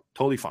 5-star.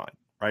 Totally fine.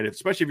 Right,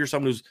 especially if you're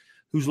someone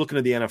who's looking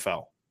at the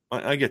NFL.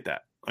 I get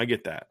that.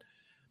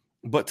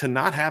 but to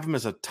not have him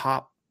as a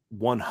top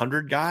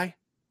 100 guy,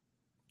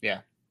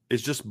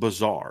 is just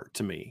bizarre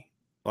to me.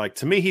 Like,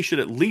 to me, he should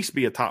at least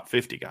be a top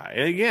 50 guy.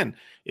 And again,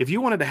 if you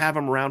wanted to have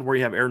him around where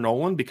you have Aaron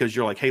Nolan, because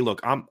you're like, hey, look,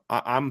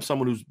 I'm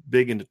someone who's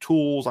big into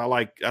tools.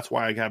 That's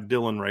why I have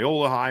Dylan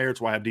Raiola higher.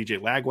 That's why I have DJ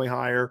Lagway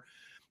higher,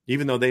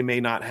 even though they may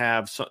not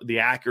have the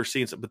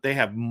accuracy and stuff, but they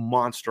have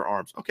monster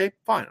arms. Okay,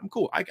 fine. I'm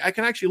cool. I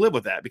can actually live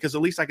with that, because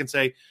at least I can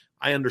say,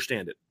 I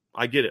understand it.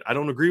 I get it. I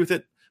don't agree with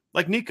it.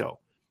 Like Nico.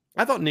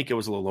 I thought Nico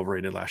was a little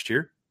overrated last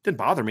year. Didn't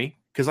bother me,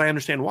 because I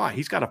understand why.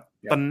 He's got a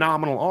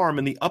phenomenal arm,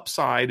 and the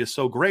upside is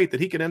so great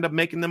that he could end up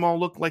making them all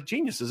look like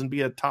geniuses and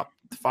be a top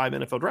 5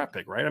 NFL draft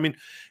pick, right? I mean,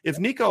 if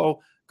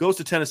Nico goes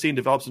to Tennessee and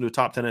develops into a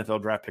top 10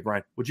 NFL draft pick,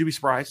 Ryan, would you be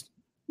surprised?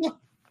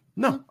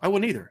 No, I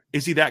wouldn't either.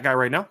 Is he that guy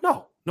right now?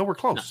 No, nowhere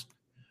close,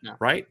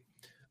 right?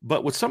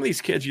 But with some of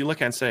these kids, you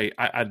look at and say,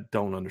 I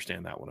don't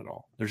understand that one at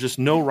all. There's just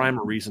no rhyme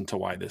or reason to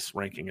why this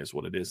ranking is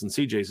what it is, and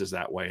CJ's is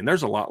that way. And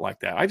there's a lot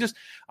like that. I just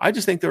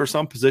think there are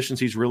some positions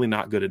he's really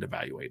not good at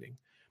evaluating.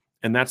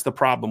 And that's the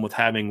problem with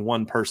having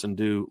one person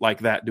do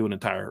an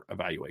entire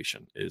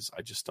evaluation, is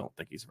I just don't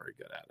think he's very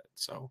good at it.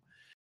 So,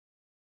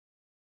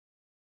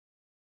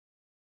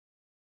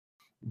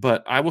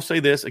 but I will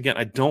say this again,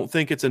 I don't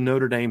think it's a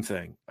Notre Dame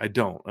thing. I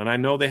don't. And I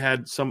know they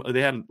had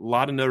a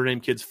lot of Notre Dame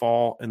kids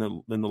fall in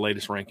the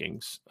latest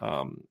rankings.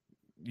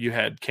 You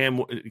had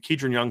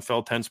Kedron Young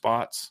fell 10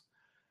 spots,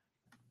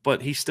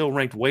 but he's still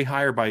ranked way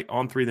higher by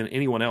On Three than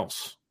anyone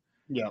else.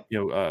 Yeah.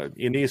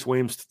 Aeneas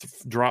Williams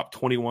dropped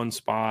 21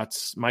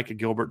 spots. Micah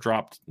Gilbert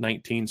dropped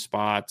 19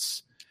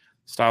 spots.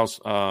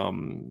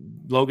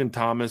 Logan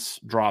Thomas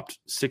dropped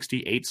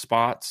 68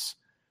 spots.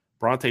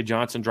 Bronte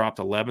Johnson dropped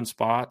 11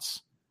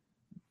 spots.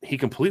 He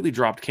completely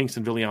dropped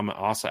Kingston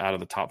Viliama-Asa out of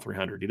the top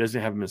 300. He doesn't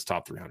have him in his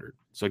top 300.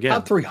 So again,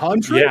 top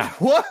 300? Yeah.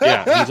 What?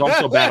 Yeah. He's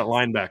also bad at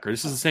linebacker.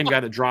 This is the same guy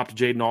that dropped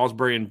Jaden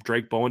Osbury and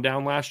Drake Bowen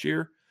down last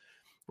year.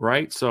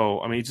 Right.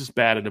 So, I mean, he's just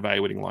bad at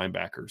evaluating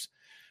linebackers.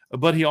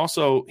 But he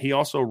also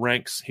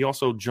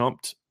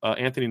jumped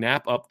Anthony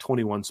Knapp up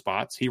 21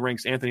 spots. He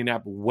ranks Anthony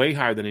Knapp way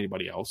higher than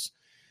anybody else.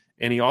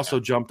 And he also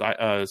jumped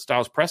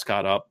Styles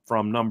Prescott up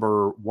from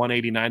number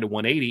 189 to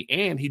 180.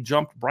 And he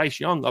jumped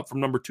Bryce Young up from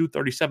number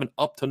 237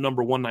 up to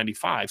number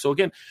 195. So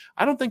again,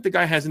 I don't think the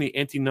guy has any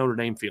anti-Notre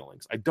Dame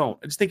feelings. I don't.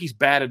 I just think he's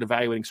bad at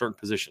evaluating certain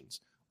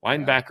positions.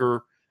 Linebacker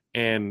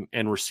and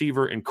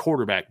receiver and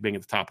quarterback being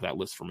at the top of that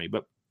list for me.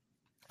 But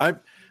I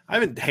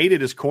haven't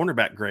hated his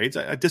cornerback grades.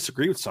 I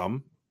disagree with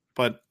some,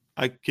 but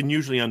I can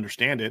usually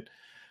understand it.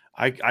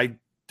 I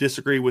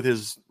disagree with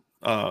his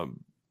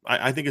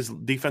I think his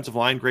defensive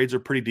line grades are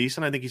pretty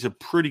decent. I think he's a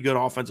pretty good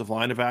offensive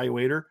line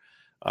evaluator.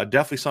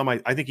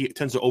 Definitely I think he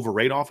tends to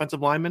overrate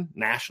offensive linemen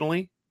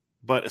nationally.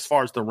 But as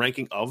far as the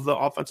ranking of the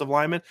offensive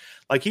linemen,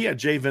 like he had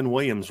Javin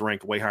Williams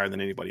ranked way higher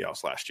than anybody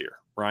else last year.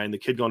 Ryan, the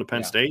kid going to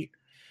Penn State.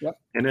 Yep.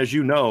 And as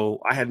you know,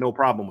 I had no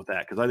problem with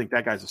that, because I think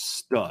that guy's a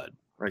stud.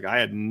 Like, I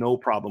had no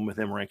problem with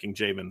him ranking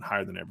Javin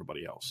higher than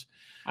everybody else.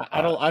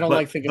 I don't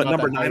like thinking about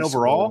number that 9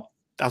 overall,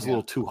 that was a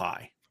little too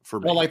high for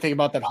me. I don't like thinking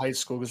about that high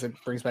school, because it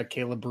brings back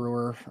Caleb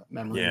Brewer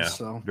memories. Yeah,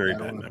 so very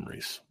bad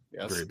memories.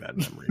 Yes. Very bad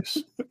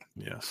memories.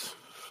 Yes.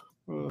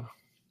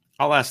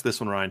 I'll ask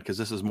this one, Ryan, because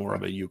this is more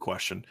of a you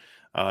question.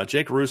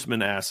 Jake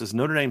Roosman asks, is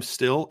Notre Dame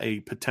still a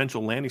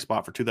potential landing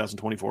spot for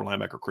 2024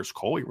 linebacker Chris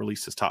Cole? He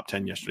released his top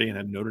 10 yesterday and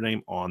had Notre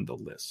Dame on the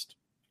list.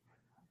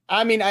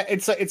 I mean,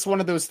 it's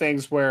one of those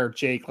things where,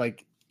 Jake,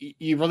 like,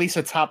 you release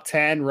a top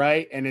 10,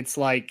 right? And it's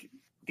like,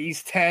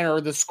 these 10 are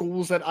the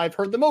schools that I've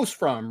heard the most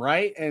from,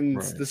 right? And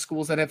the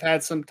schools that have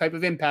had some type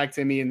of impact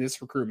in me in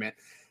this recruitment.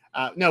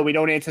 No, we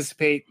don't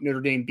anticipate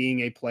Notre Dame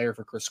being a player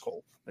for Chris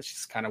Cole. That's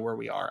just kind of where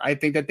we are. I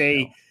think that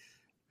they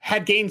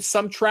had gained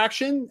some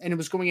traction and it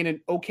was going in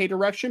an okay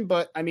direction,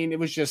 but I mean, it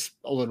was just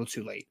a little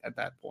too late at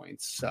that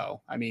point.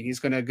 So, I mean, he's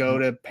going to go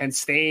to Penn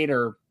State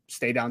or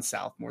stay down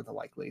south more than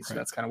likely. So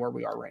that's kind of where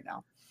we are right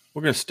now.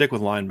 We're going to stick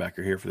with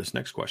linebacker here for this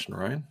next question,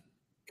 Ryan.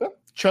 Good.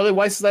 Charlie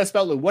Weiss's last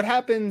about what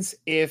happens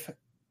if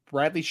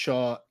Bradley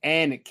Shaw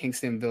and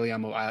Kingston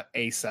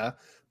Viliama-Asa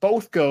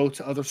both go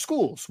to other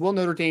schools? Will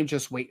Notre Dame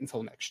just wait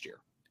until next year?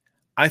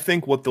 I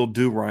think what they'll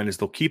do, Ryan, is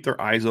they'll keep their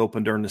eyes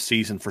open during the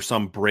season for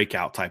some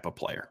breakout type of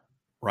player,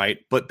 right?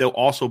 But they'll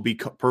also be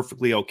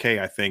perfectly okay,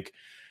 I think,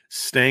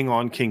 staying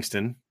on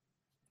Kingston,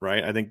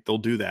 right? I think they'll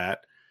do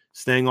that,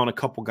 staying on a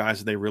couple guys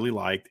that they really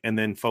liked, and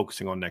then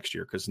focusing on next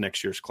year, because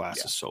next year's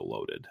class is so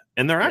loaded.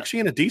 And they're actually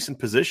in a decent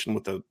position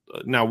with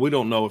now we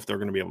don't know if they're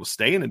going to be able to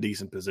stay in a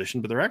decent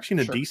position, but they're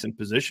actually in a decent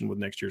position with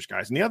next year's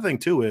guys. And the other thing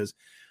too is,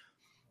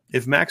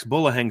 if Max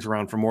Bulla hangs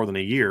around for more than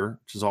a year,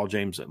 which is all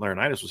James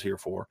Laurinaitis was here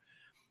for,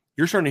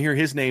 you're starting to hear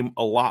his name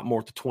a lot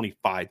more to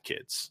 25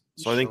 kids.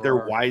 So I think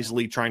they're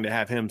wisely trying to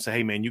have him say,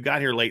 hey, man, you got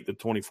here late, the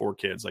 24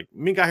 kids. Like,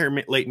 me got here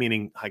late,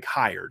 meaning like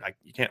hired.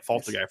 You can't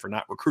fault the guy for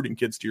not recruiting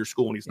kids to your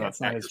school when he's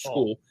not at your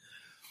school.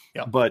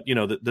 Yeah. But, you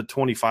know, the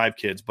 25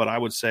 kids. But I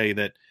would say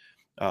that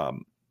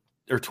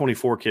or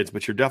 24 kids,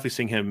 but you're definitely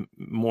seeing him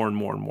more and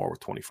more and more with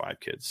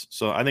 25 kids.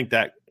 So I think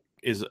that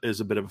is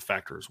a bit of a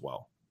factor as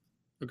well.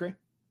 Agree.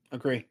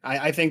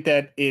 I think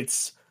that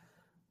it's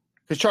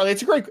Because Charlie,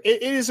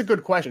 it is a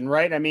good question,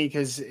 right? I mean,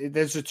 because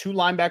there's the 2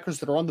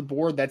 linebackers that are on the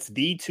board. That's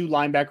the 2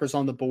 linebackers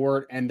on the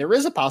board. And there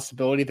is a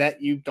possibility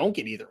that you don't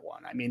get either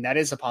one. I mean, that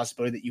is a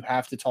possibility that you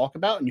have to talk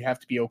about and you have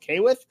to be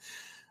okay with.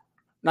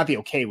 Not be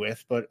okay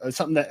with, but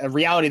a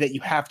reality that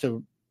you have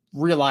to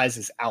realize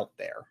is out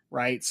there,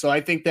 right? So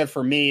I think that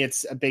for me,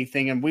 it's a big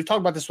thing. And we've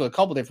talked about this with a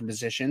couple different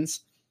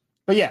positions.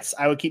 But yes,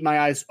 I would keep my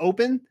eyes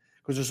open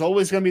because there's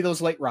always going to be those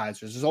late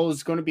risers. There's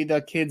always going to be the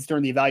kids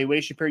during the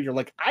evaluation period. You're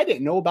like, I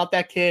didn't know about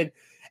that kid.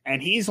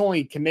 And he's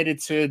only committed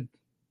to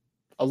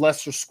a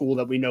lesser school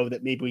that we know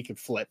that maybe we could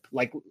flip.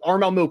 Like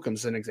Armel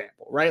Milcom's an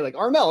example, right? Like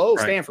Armel,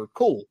 right. Stanford,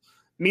 cool.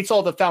 Meets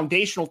all the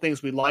foundational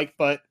things we like,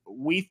 but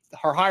we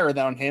are higher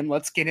than him.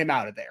 Let's get him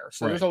out of there.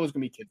 So there's always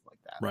going to be kids like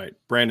that. Right.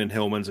 Brandon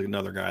Hillman's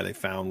another guy they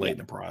found late in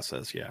the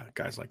process. Yeah,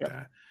 guys like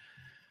that.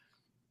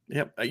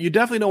 Yep. You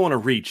definitely don't want to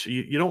reach.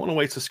 You don't want to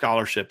waste a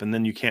scholarship, and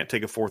then you can't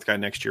take a 4th guy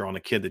next year on a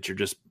kid that you're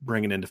just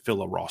bringing in to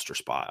fill a roster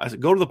spot. I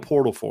said, go to the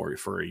portal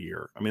for a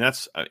year. I mean,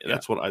 that's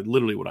what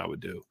I would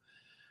do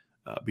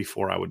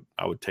before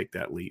I would take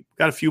that leap.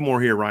 Got a few more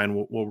here,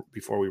 Ryan. We'll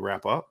before we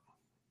wrap up.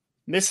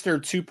 Mr.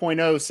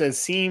 2.0 says,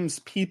 seems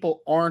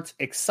people aren't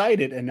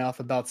excited enough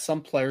about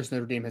some players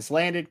Notre Dame has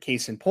landed.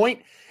 Case in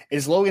point,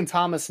 is Logan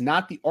Thomas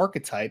not the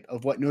archetype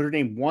of what Notre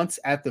Dame wants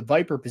at the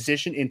Viper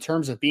position in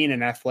terms of being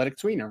an athletic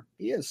tweener?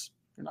 He is.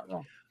 You're not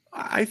wrong.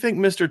 I think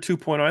Mr.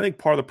 2.0, I think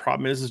part of the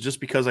problem is just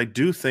because I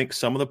do think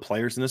some of the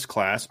players in this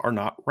class are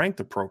not ranked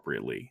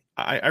appropriately.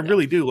 I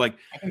really do. Like,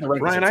 I think the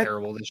rankings are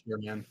terrible this year,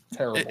 man.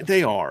 Terrible.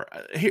 They are.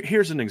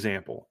 Here's an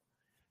example.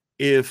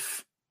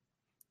 If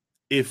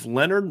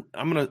Leonard,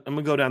 I'm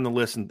gonna go down the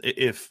list, and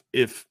if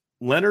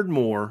Leonard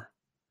Moore,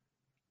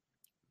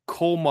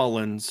 Cole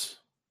Mullins,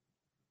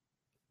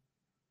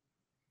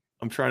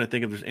 I'm trying to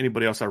think if there's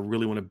anybody else I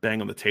really want to bang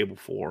on the table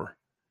for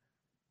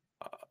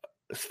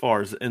as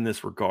far as in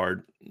this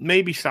regard.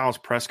 Maybe Styles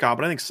Prescott,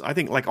 but I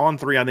think like on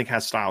 3, I think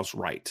has Styles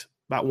right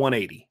about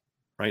 180,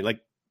 right? Like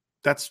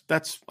that's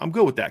I'm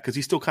good with that because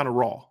he's still kind of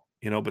raw,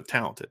 but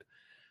talented.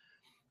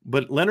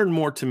 But Leonard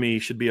Moore, to me,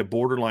 should be a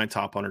borderline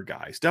top 100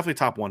 guy. He's definitely a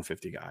top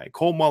 150 guy.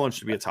 Cole Mullins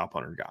should be a top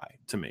 100 guy,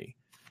 to me.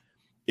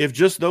 If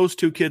just those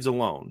 2 kids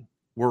alone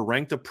were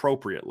ranked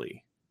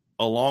appropriately,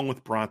 along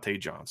with Bronte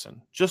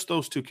Johnson, just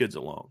those 2 kids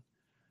alone,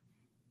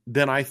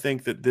 then I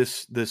think that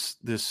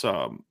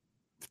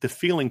the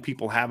feeling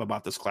people have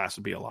about this class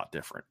would be a lot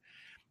different.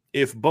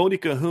 If Bodie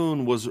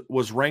Cahoon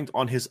was ranked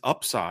on his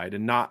upside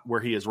and not where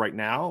he is right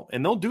now,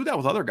 and they'll do that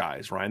with other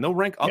guys, Ryan. They'll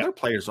rank other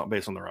players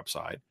based on their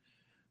upside.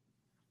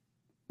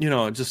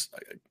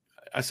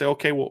 I say,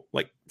 okay, well,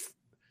 like,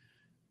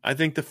 I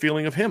think the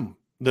feeling of him,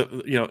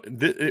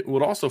 it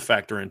would also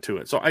factor into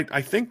it. So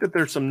I think that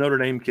there's some Notre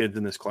Dame kids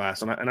in this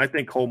class, and I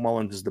think Cole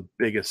Mullins is the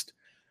biggest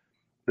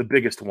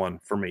one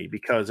for me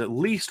because at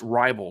least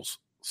Rivals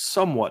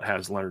somewhat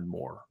has Leonard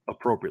Moore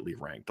appropriately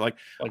ranked. Like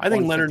I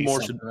think Leonard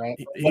Moore should, right?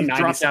 He's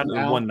dropped down to the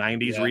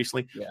 190s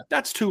recently. Yeah.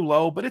 That's too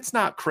low, but it's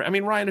not I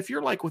mean, Ryan, if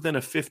you're like within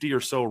a 50 or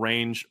so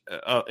range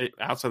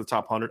outside the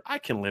top 100, I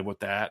can live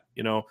with that.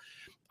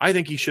 I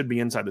think he should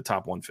be inside the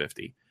top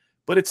 150,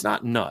 but it's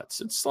not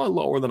nuts. It's slightly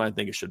lower than I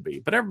think it should be.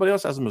 But everybody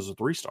else has him as a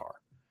 3-star.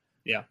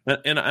 Yeah.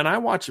 And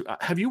I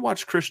have you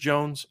watched Chris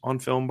Jones on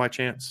film by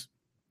chance?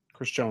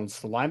 Chris Jones,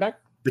 the linebacker?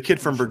 The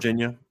kid from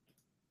Virginia.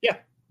 Yeah.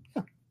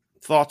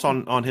 Thoughts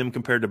on him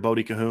compared to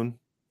Bodie Cahoon?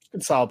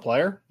 Good solid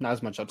player. Not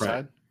as much upside.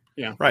 Right.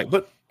 Yeah. Right.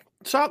 But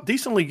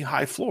decently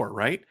high floor,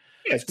 right?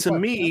 Yeah, to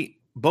me,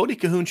 Bodie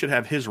Cahoon should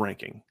have his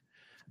ranking.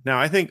 Now,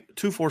 I think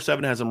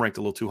 247 has him ranked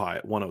a little too high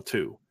at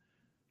 102.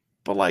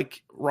 But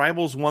like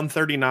Rivals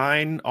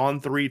 139, on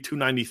 3,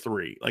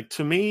 293. Like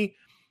to me,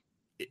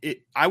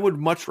 I would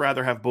much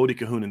rather have Bodie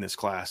Cahoon in this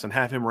class and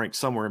have him ranked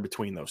somewhere in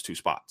between those 2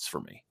 spots for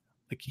me.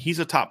 Like he's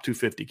a top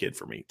 250 kid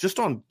for me, just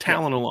on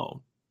talent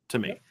alone to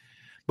me. Yeah.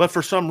 But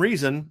for some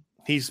reason,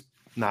 he's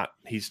not.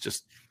 He's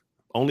just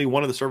only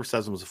one of the service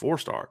has him as a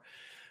 4-star.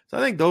 So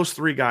I think those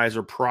 3 guys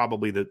are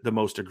probably the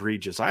most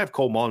egregious. I have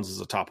Cole Mullins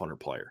as a top 100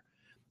 player.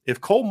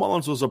 If Cole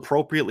Mullins was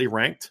appropriately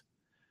ranked,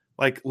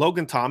 like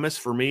Logan Thomas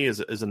for me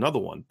is another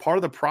one. Part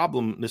of the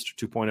problem, Mr.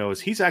 2.0,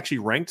 is he's actually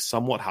ranked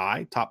somewhat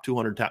high, top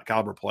 200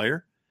 caliber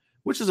player,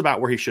 which is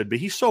about where he should be.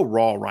 He's so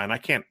raw, Ryan. I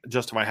can't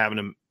justify having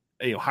him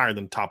higher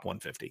than top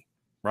 150,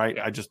 right?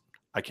 Yeah.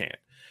 I can't.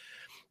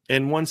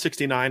 And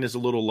 169 is a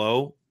little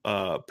low,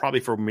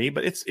 probably for me,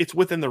 but it's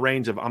within the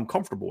range of I'm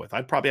comfortable with.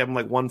 I'd probably have him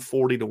like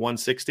 140 to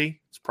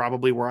 160. It's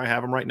probably where I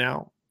have him right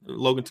now,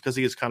 Logan, because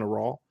he is kind of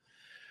raw.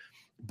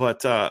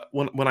 But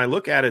when I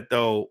look at it,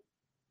 though,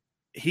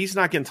 he's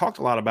not getting talked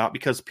a lot about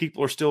because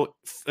people are still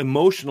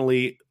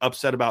emotionally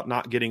upset about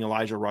not getting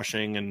Elijah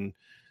Rushing and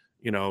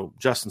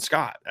Justin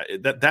Scott.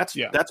 That's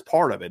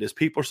part of it. Is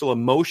people are still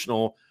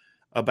emotional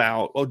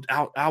about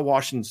Al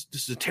Washington's.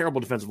 This is a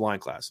terrible defensive line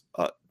class.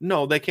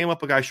 No, they came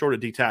up a guy short at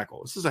D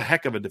tackle. This is a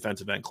heck of a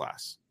defensive end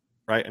class,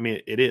 right? I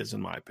mean, it is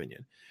in my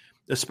opinion,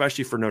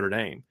 especially for Notre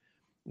Dame.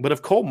 But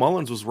if Cole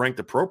Mullins was ranked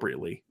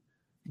appropriately,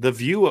 the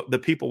view that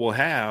people will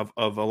have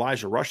of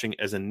Elijah Rushing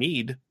as a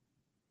need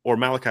or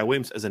Malachi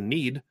Williams as a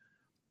need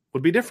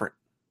would be different.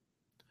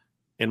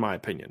 in my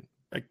opinion.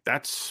 Like,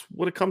 that's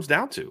what it comes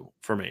down to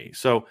for me.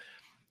 So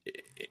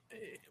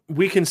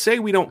we can say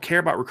we don't care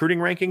about recruiting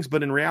rankings,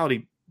 but in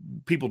reality,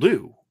 people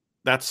do.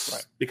 That's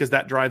right. Because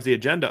that drives the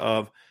agenda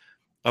of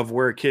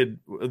where a kid,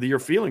 your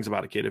feelings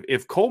about a kid.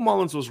 If Cole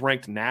Mullins was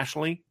ranked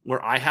nationally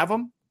where I have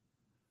him,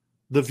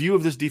 the view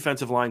of this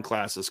defensive line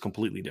class is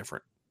completely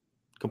different.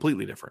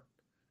 Completely different.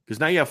 Because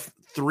now you have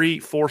 3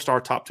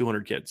 4-star top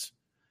 200 kids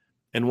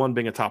and one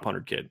being a top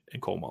 100 kid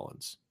in Cole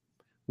Mullins.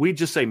 We'd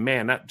just say,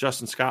 man, that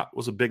Justin Scott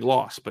was a big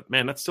loss, but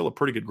man, that's still a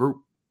pretty good group.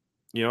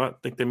 You know, I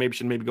think they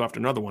should go after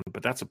another one,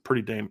 but that's a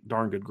pretty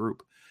darn good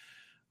group.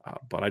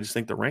 But I just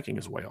think the ranking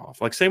is way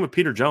off. Like, same with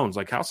Peter Jones.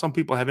 Like, how some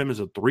people have him as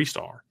a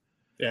 3-star.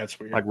 Yeah, it's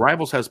weird. Like,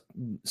 Rivals has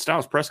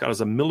Styles Prescott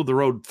as a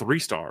middle-of-the-road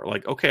 3-star.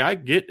 Like, okay, I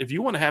get if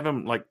you want to have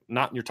him, like,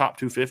 not in your top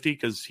 250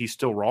 because he's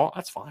still raw,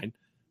 that's fine.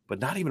 But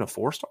not even a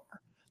 4-star?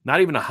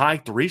 Not even a high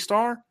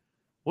 3-star?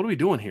 What are we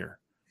doing here?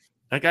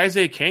 Like,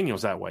 Isaiah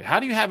Canion's that way. How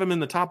do you have him in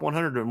the top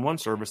 100 in one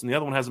service and the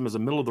other one has him as a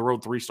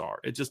middle-of-the-road 3-star?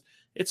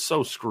 It's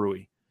so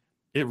screwy.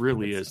 It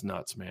really is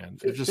nuts, man.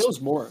 It just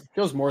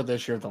feels more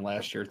this year than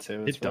last year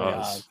too. It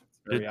does.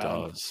 It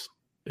does.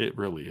 It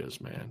really is,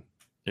 man.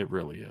 It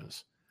really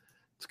is.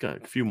 It's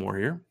got a few more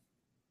here.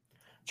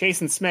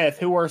 Jason Smith,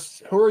 who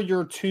are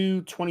your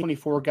 2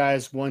 2024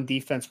 guys, one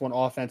defense, one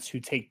offense, who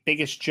take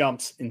biggest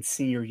jumps in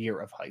senior year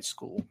of high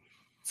school?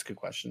 That's a good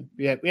question.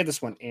 We had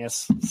this one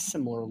asked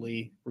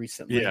similarly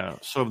recently. Yeah.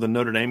 So of the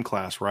Notre Dame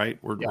class, right?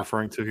 We're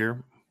referring to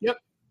here. Yep.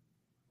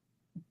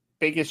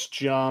 Biggest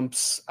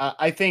jumps.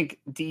 I think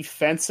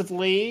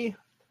defensively,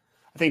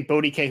 I think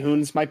Bodie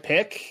Cahoon's my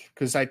pick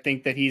because I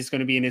think that he's going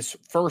to be in his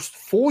first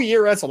full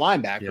year as a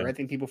linebacker. Yeah. I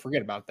think people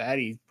forget about that.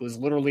 He was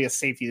literally a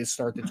safety to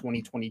start the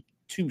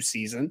 2022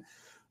 season.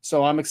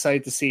 So I'm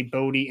excited to see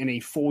Bodie in a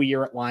full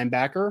year at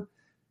linebacker.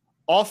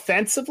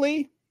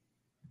 Offensively,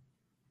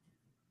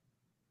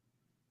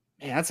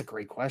 man, that's a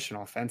great question.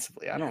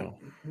 Offensively, I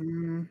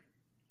don't.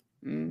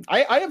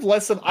 I have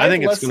less of. I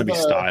think it's going to be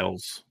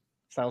Styles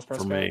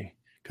for me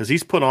because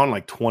he's put on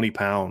like 20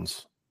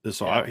 pounds.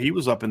 He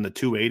was up in the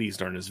 280s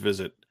during his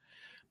visit.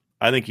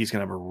 I think he's going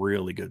to have a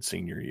really good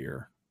senior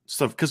year.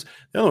 So because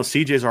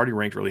CJ's already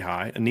ranked really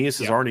high. Aeneas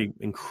is already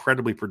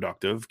incredibly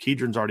productive.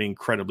 Keedron's already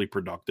incredibly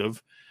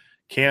productive.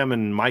 Cam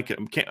and Micah.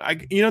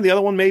 The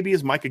other one maybe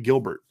is Micah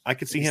Gilbert. I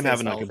could see him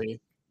having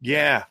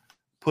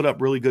put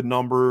up really good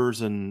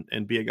numbers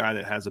and be a guy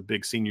that has a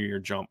big senior year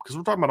jump. Because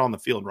we're talking about on the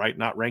field, right?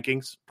 Not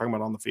rankings. We're talking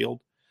about on the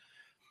field.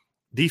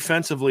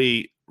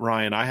 Defensively,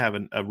 Ryan, I have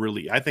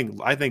I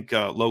think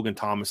Logan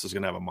Thomas is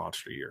going to have a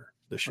monster year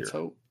this year. Let's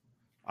hope.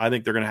 I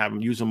think they're going to have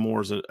him use him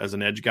more as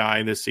an edge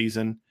guy this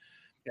season.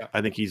 Yeah.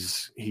 I think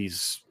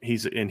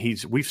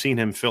we've seen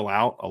him fill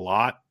out a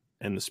lot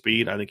and the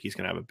speed. I think he's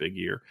going to have a big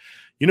year.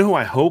 You know who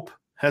I hope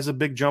has a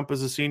big jump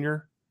as a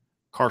senior?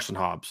 Carson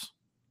Hobbs.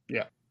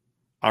 Yeah.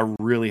 I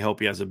really hope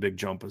he has a big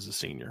jump as a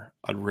senior.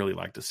 I'd really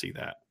like to see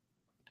that.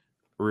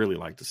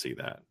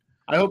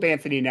 I hope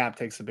Anthony Knapp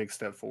takes a big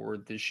step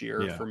forward this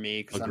year for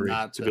me because I'm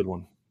not a good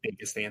one.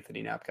 Biggest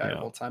Anthony Knapp guy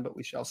of all time, but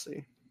we shall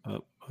see.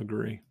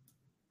 Agree.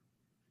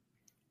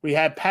 We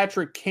had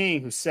Patrick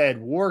King who said,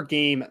 war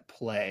game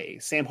play.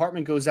 Sam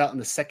Hartman goes out in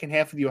the second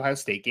half of the Ohio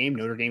State game.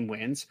 Notre Dame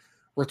wins.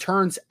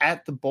 Returns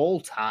at the bowl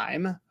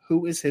time.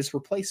 Who is his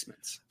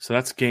replacement? So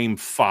that's game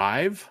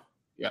 5.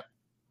 Yep.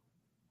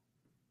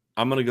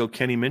 I'm going to go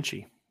Kenny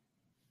Minchie.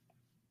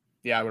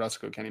 Yeah, I would also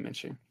go Kenny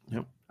Minchie.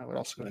 Yep. I would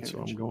also go That's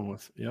Kenny what Minchie. I'm going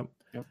with. Yep.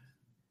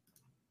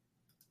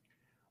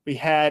 We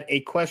had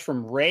a question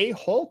from Ray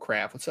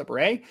Holcraft. What's up,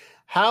 Ray?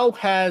 How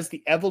has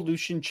the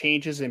evolution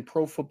changes in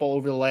pro football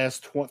over the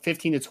last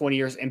 15 to 20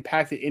 years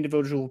impacted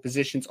individual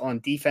positions on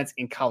defense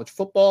in college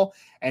football?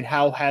 And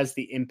how has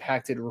the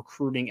impacted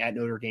recruiting at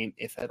Notre Dame,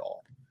 if at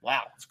all?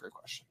 Wow, that's a great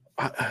question.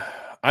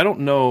 I don't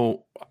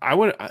know.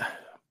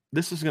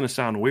 This is going to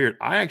sound weird.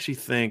 I don't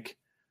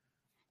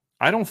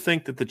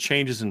think that the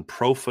changes in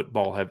pro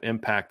football have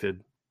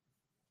impacted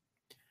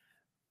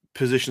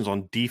positions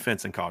on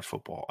defense in college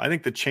football. I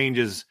think the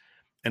changes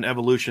and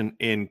evolution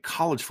in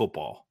college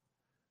football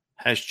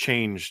has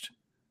changed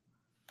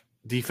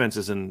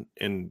defenses in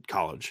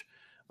college.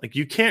 Like,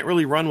 you can't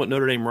really run what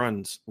Notre Dame ran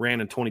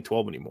in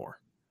 2012 anymore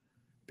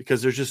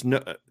because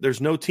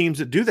there's no teams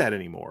that do that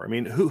anymore. I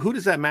mean, who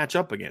does that match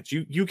up against?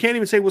 You can't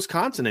even say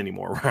Wisconsin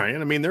anymore,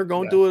 Ryan. I mean, they're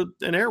going to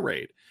an air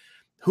raid.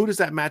 Who does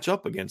that match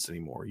up against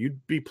anymore?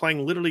 You'd be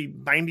playing literally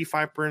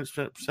 95%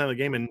 of the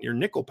game in your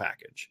nickel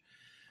package.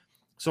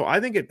 So I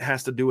think it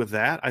has to do with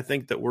that. I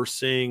think that we're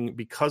seeing,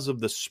 because of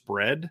the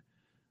spread,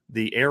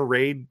 the air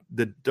raid,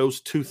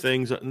 those two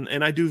things,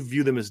 and I do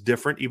view them as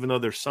different, even though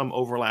there's some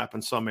overlap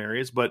in some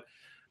areas, but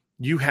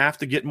you have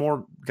to get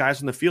more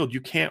guys in the field. You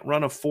can't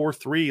run a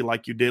 4-3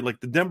 like you did, like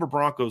the Denver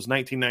Broncos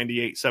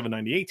 1998,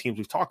 798 teams.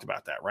 We've talked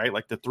about that, right?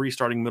 Like the 3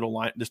 starting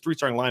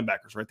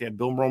linebackers, right? They had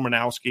Bill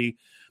Romanowski,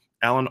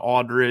 Alan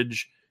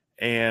Aldridge,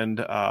 and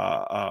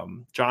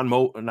John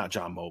Mobley.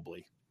 John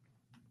Mobley.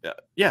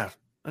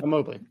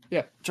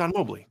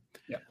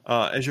 Yeah.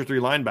 As your 3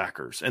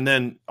 linebackers. And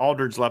then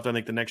Aldridge left, I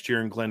think, the next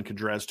year, and Glenn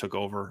Cadrez took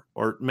over,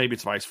 or maybe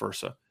it's vice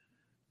versa.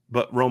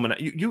 But Roman,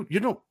 you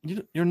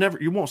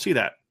won't see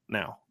that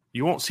now.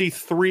 You won't see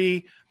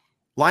 3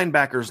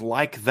 linebackers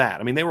like that.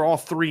 I mean, they were all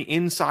 3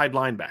 inside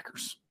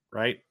linebackers,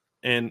 right?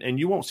 And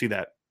you won't see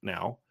that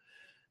now.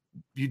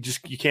 You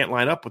can't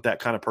line up with that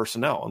kind of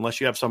personnel unless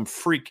you have some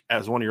freak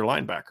as one of your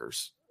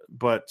linebackers.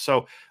 But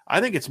so I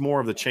think it's more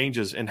of the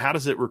changes and how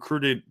does it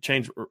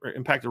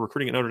impact the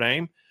recruiting at Notre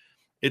Dame?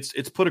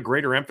 It's put a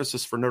greater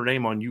emphasis for Notre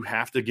Dame on you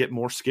have to get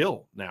more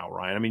skill now,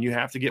 Ryan. I mean, you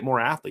have to get more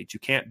athletes. You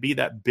can't be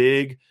that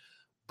big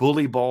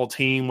bully ball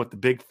team with the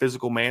big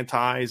physical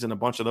mantis and a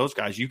bunch of those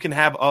guys. You can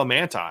have a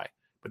manti,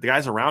 but the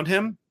guys around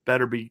him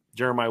better be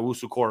Jeremiah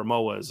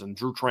Wusu-Koramoahs and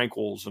Drew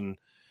Tranquils and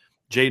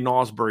Jaden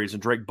Osbury's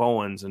and Drake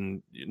Bowens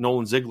and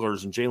Nolan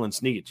Ziegler's and Jalen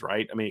Sneed's,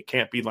 right? I mean, it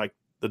can't be like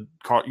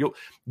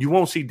you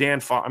won't see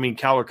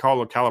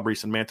Carlo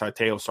Calabrese and Manti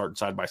Te'o starting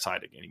side by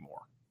side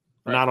anymore.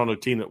 Right. Not on a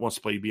team that wants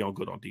to play beyond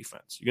good on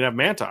defense. You can have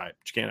Manti, but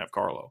you can't have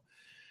Carlo.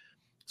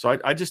 So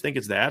I just think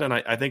it's that, and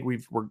I think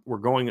we're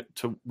going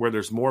to where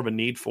there's more of a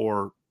need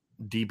for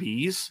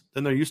DBs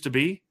than there used to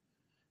be.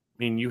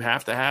 I mean, you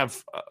have to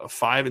have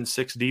 5 and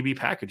 6 DB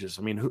packages.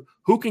 I mean,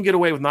 who can get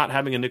away with not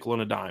having a nickel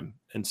and a dime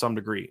in some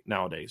degree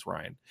nowadays,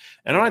 Ryan?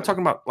 And I'm not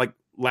talking about like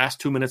last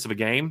 2 minutes of a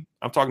game.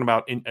 I'm talking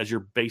about as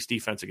your base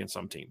defense against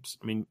some teams.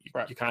 I mean,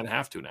 you kind of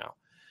have to now.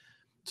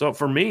 So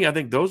for me, I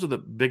think those are the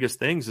biggest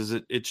things. Is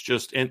it's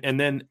just and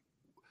then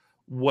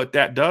what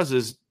that does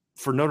is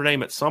for Notre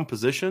Dame at some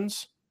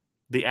positions,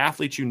 the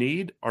athletes you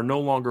need are no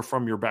longer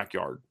from your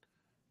backyard.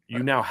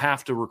 You now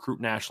have to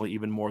recruit nationally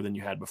even more than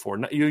you had before.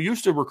 You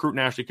used to recruit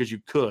nationally because you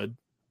could,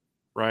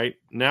 right?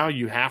 Now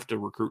you have to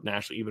recruit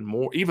nationally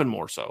even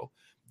more so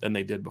than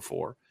they did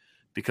before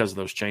because of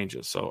those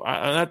changes. So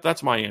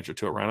that's my answer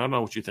to it, Ryan. I don't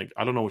know what you think.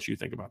 I don't know what you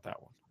think about that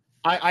one.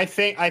 I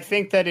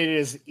think that it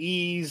has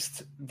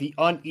eased the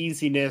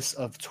uneasiness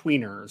of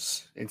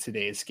tweeners in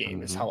today's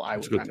game is how I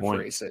would kind of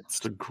phrase it.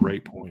 It's a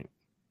great point.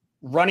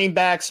 Running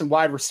backs and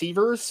wide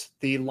receivers,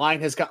 the line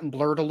has gotten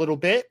blurred a little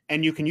bit,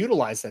 and you can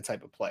utilize that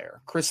type of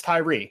player. Chris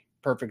Tyree,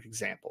 perfect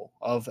example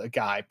of a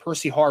guy.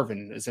 Percy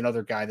Harvin is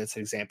another guy that's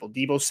an example.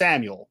 Deebo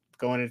Samuel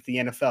going into the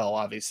NFL,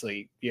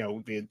 obviously,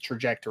 the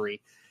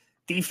trajectory.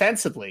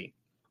 Defensively,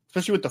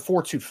 especially with the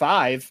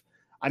 4-2-5,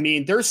 I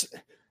mean,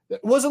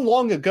 it wasn't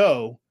long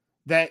ago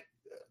that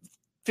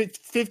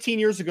 15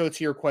 years ago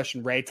to your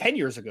question, Ray, 10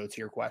 years ago to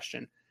your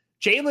question,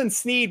 Jalen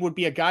Sneed would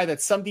be a guy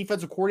that some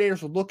defensive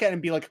coordinators would look at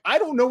and be like, I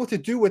don't know what to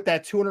do with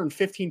that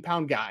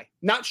 215-pound guy.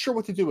 Not sure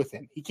what to do with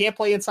him. He can't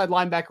play inside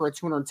linebacker at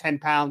 210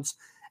 pounds,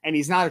 and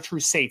he's not a true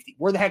safety.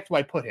 Where the heck do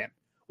I put him?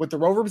 With the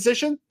rover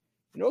position,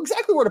 you know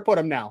exactly where to put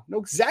him now. Know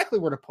exactly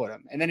where to put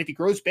him. And then if he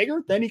grows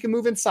bigger, then he can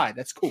move inside.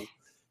 That's cool.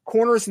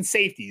 Corners and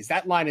safeties,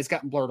 that line has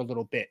gotten blurred a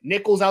little bit.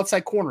 Nickels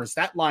outside corners,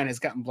 that line has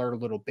gotten blurred a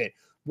little bit.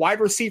 Wide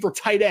receiver,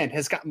 tight end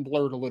has gotten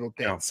blurred a little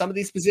bit. Yeah. Some of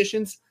these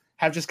positions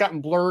have just gotten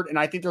blurred, and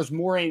I think there's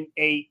more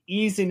a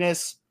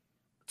easiness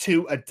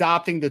to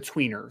adopting the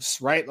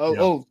tweeners, right?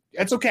 Oh,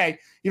 it's okay.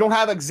 You don't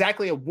have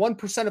exactly a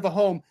 1% of a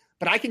home,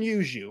 but I can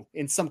use you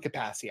in some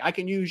capacity. I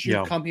can use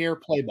you, come here,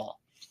 play ball.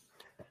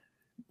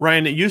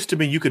 Ryan, it used to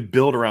be you could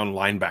build around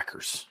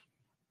linebackers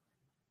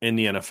in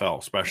the NFL,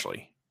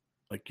 especially.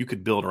 Like you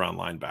could build around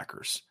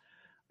linebackers.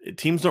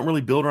 Teams don't really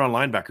build around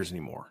linebackers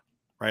anymore,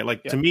 right?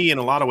 Like to me, in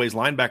a lot of ways,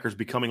 linebackers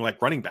becoming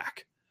like running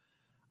back.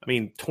 I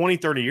mean, 20,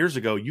 30 years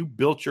ago, you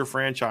built your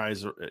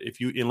franchise.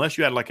 Unless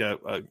you had like a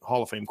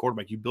Hall of Fame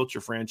quarterback, you built your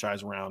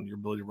franchise around your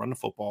ability to run the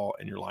football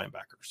and your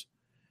linebackers.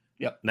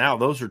 Yep. Now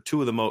those are two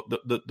of the most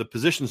the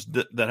positions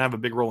that have a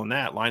big role in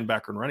that,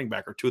 linebacker and running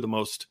back, are two of the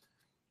most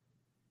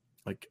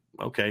like,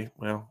 okay,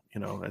 well,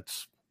 we're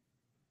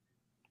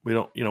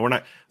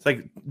not, it's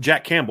like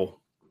Jack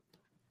Campbell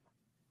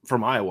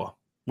from Iowa.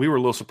 We were a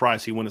little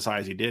surprised he went as high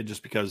as he did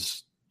just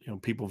because,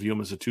 people view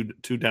him as a two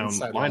down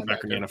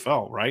linebacker in the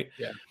NFL, right?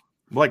 Yeah.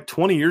 Like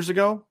 20 years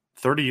ago,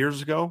 30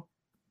 years ago,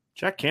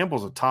 Jack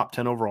Campbell's a top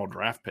 10 overall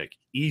draft pick.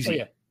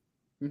 Easy.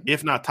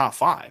 If not top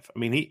 5. I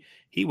mean,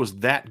 he was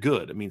that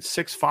good. I mean,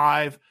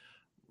 6'5",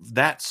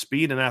 that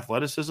speed and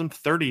athleticism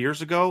 30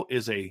 years ago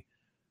is a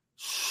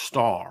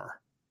star.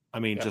 I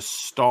mean,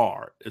 just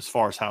star as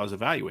far as how it's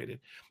evaluated.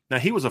 Now,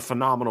 he was a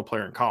phenomenal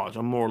player in college.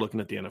 I'm more looking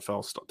at the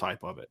NFL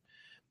type of it.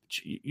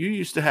 You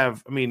used to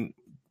have,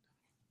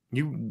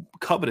 you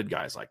coveted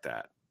guys like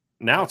that.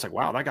 Now it's like,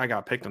 wow, that guy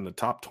got picked in the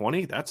top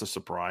 20. That's a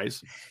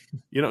surprise.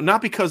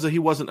 Not because he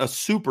wasn't a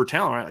super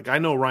talent. Right? Like I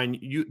know,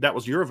 Ryan, that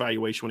was your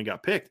evaluation when he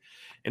got picked.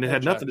 And it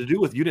had nothing to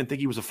do with you didn't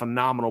think he was a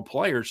phenomenal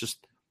player. It's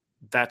just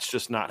that's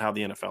just not how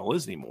the NFL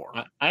is anymore.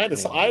 I had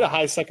a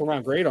high second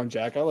round grade on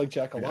Jack. I like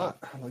Jack a lot.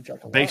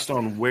 Based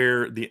on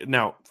where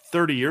now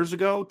 30 years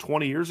ago,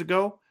 20 years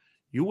ago,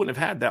 you wouldn't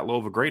have had that low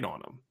of a grade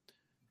on him.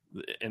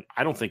 And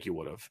I don't think you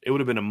would have. It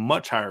would have been a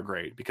much higher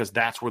grade because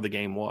that's where the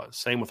game was.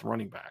 Same with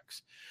running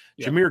backs.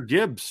 Yeah. Jahmyr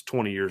Gibbs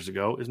 20 years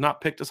ago is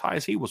not picked as high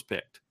as he was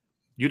picked.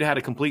 You'd have had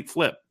a complete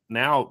flip.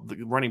 Now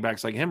the running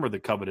backs like him are the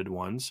coveted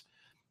ones,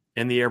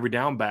 and the every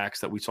down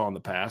backs that we saw in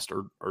the past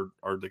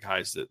are the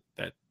guys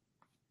that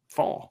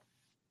fall.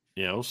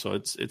 So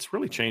it's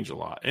really changed a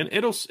lot, and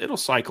it'll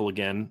cycle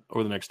again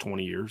over the next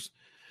 20 years.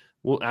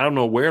 Well, I don't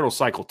know where it'll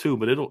cycle to,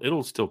 but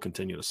it'll still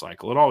continue to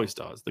cycle. It always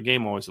does. The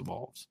game always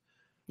evolves.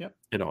 Yep.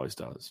 It always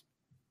does.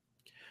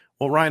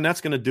 Well, Ryan,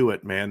 that's going to do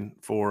it, man,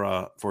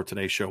 for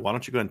today's show. Why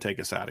don't you go ahead and take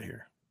us out of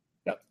here?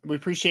 Yep. We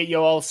appreciate you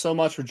all so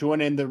much for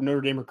joining the Notre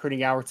Dame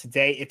Recruiting Hour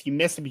today. If you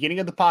missed the beginning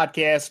of the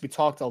podcast, we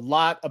talked a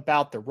lot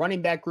about the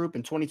running back group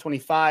in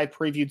 2025,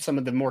 previewed some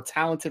of the more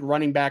talented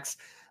running backs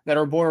that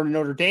are born in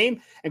Notre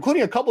Dame,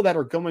 including a couple that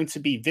are going to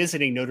be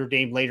visiting Notre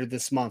Dame later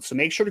this month. So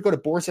make sure to go to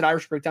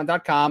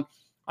boards@irishbreakdown.com.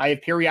 I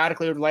have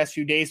periodically over the last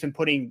few days been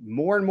putting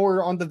more and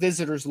more on the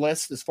visitors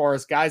list as far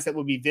as guys that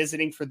will be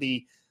visiting for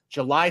the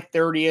July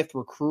 30th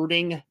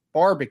recruiting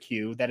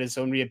barbecue. That is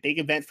going to be a big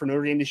event for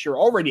Notre Dame this year.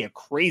 Already a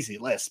crazy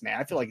list, man.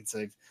 I feel like it's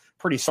a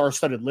pretty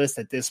star-studded list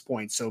at this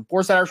point. So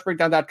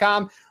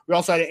boards@irishbreakdown.com. We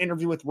also had an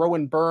interview with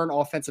Rowan Byrne,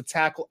 offensive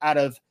tackle out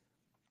of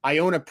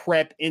Iona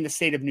Prep in the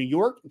state of New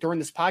York during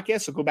this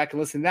podcast. So go back and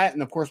listen to that.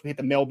 And of course, we hit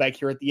the mailbag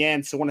here at the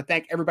end. So I want to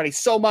thank everybody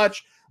so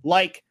much.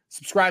 Like,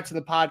 subscribe to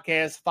the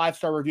podcast,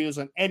 5-star reviews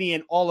on any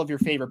and all of your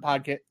favorite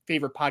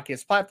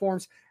podcast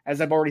platforms.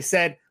 As I've already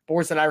said,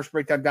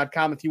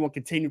 boards@irishbreakdown.com if you want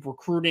continued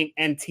recruiting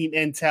and team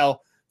intel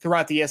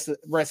throughout the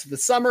rest of the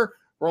summer.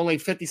 We're only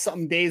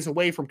 50-something days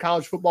away from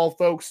college football,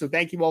 folks. So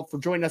thank you all for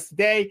joining us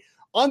today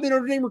on the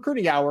Notre Dame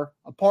Recruiting Hour,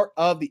 a part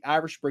of the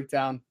Irish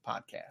Breakdown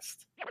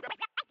podcast.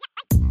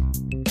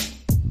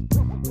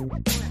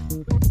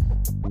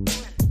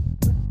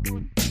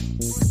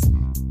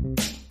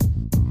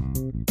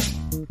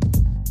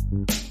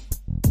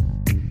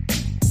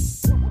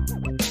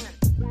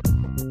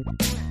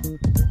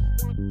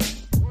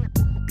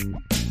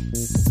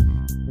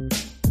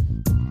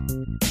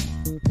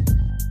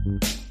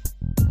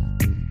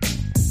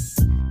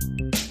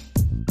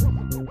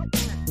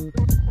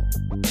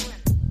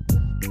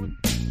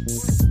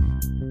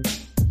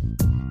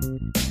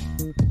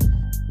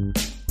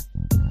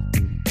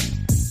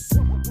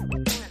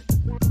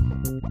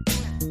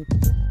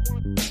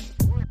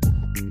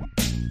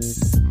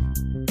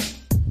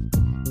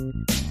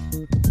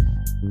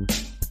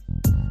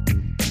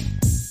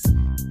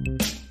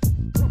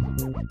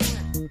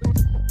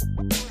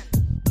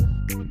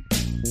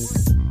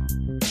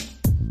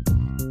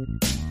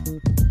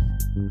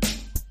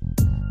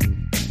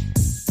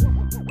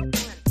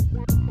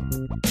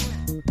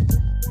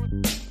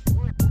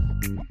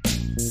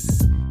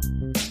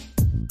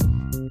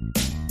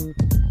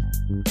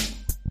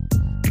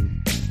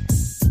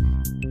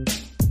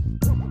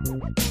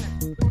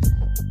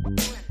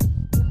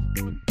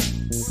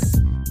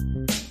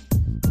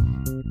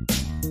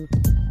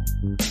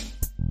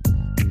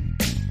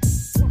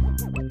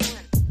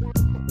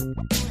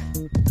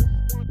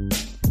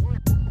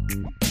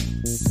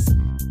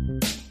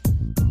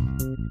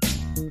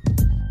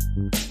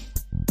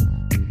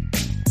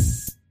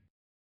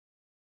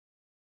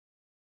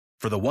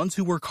 For the ones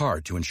who work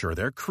hard to ensure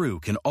their crew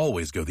can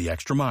always go the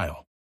extra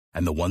mile,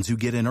 and the ones who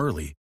get in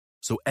early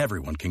so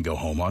everyone can go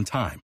home on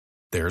time,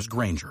 there's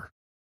Grainger,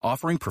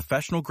 offering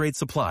professional-grade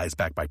supplies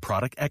backed by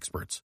product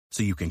experts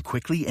so you can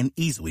quickly and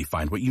easily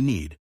find what you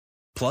need.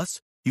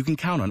 Plus, you can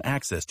count on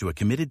access to a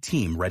committed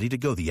team ready to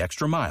go the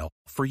extra mile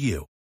for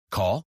you.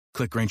 Call,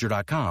 click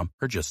Grainger.com,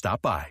 or just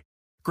stop by.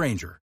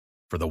 Grainger,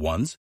 for the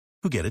ones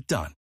who get it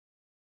done.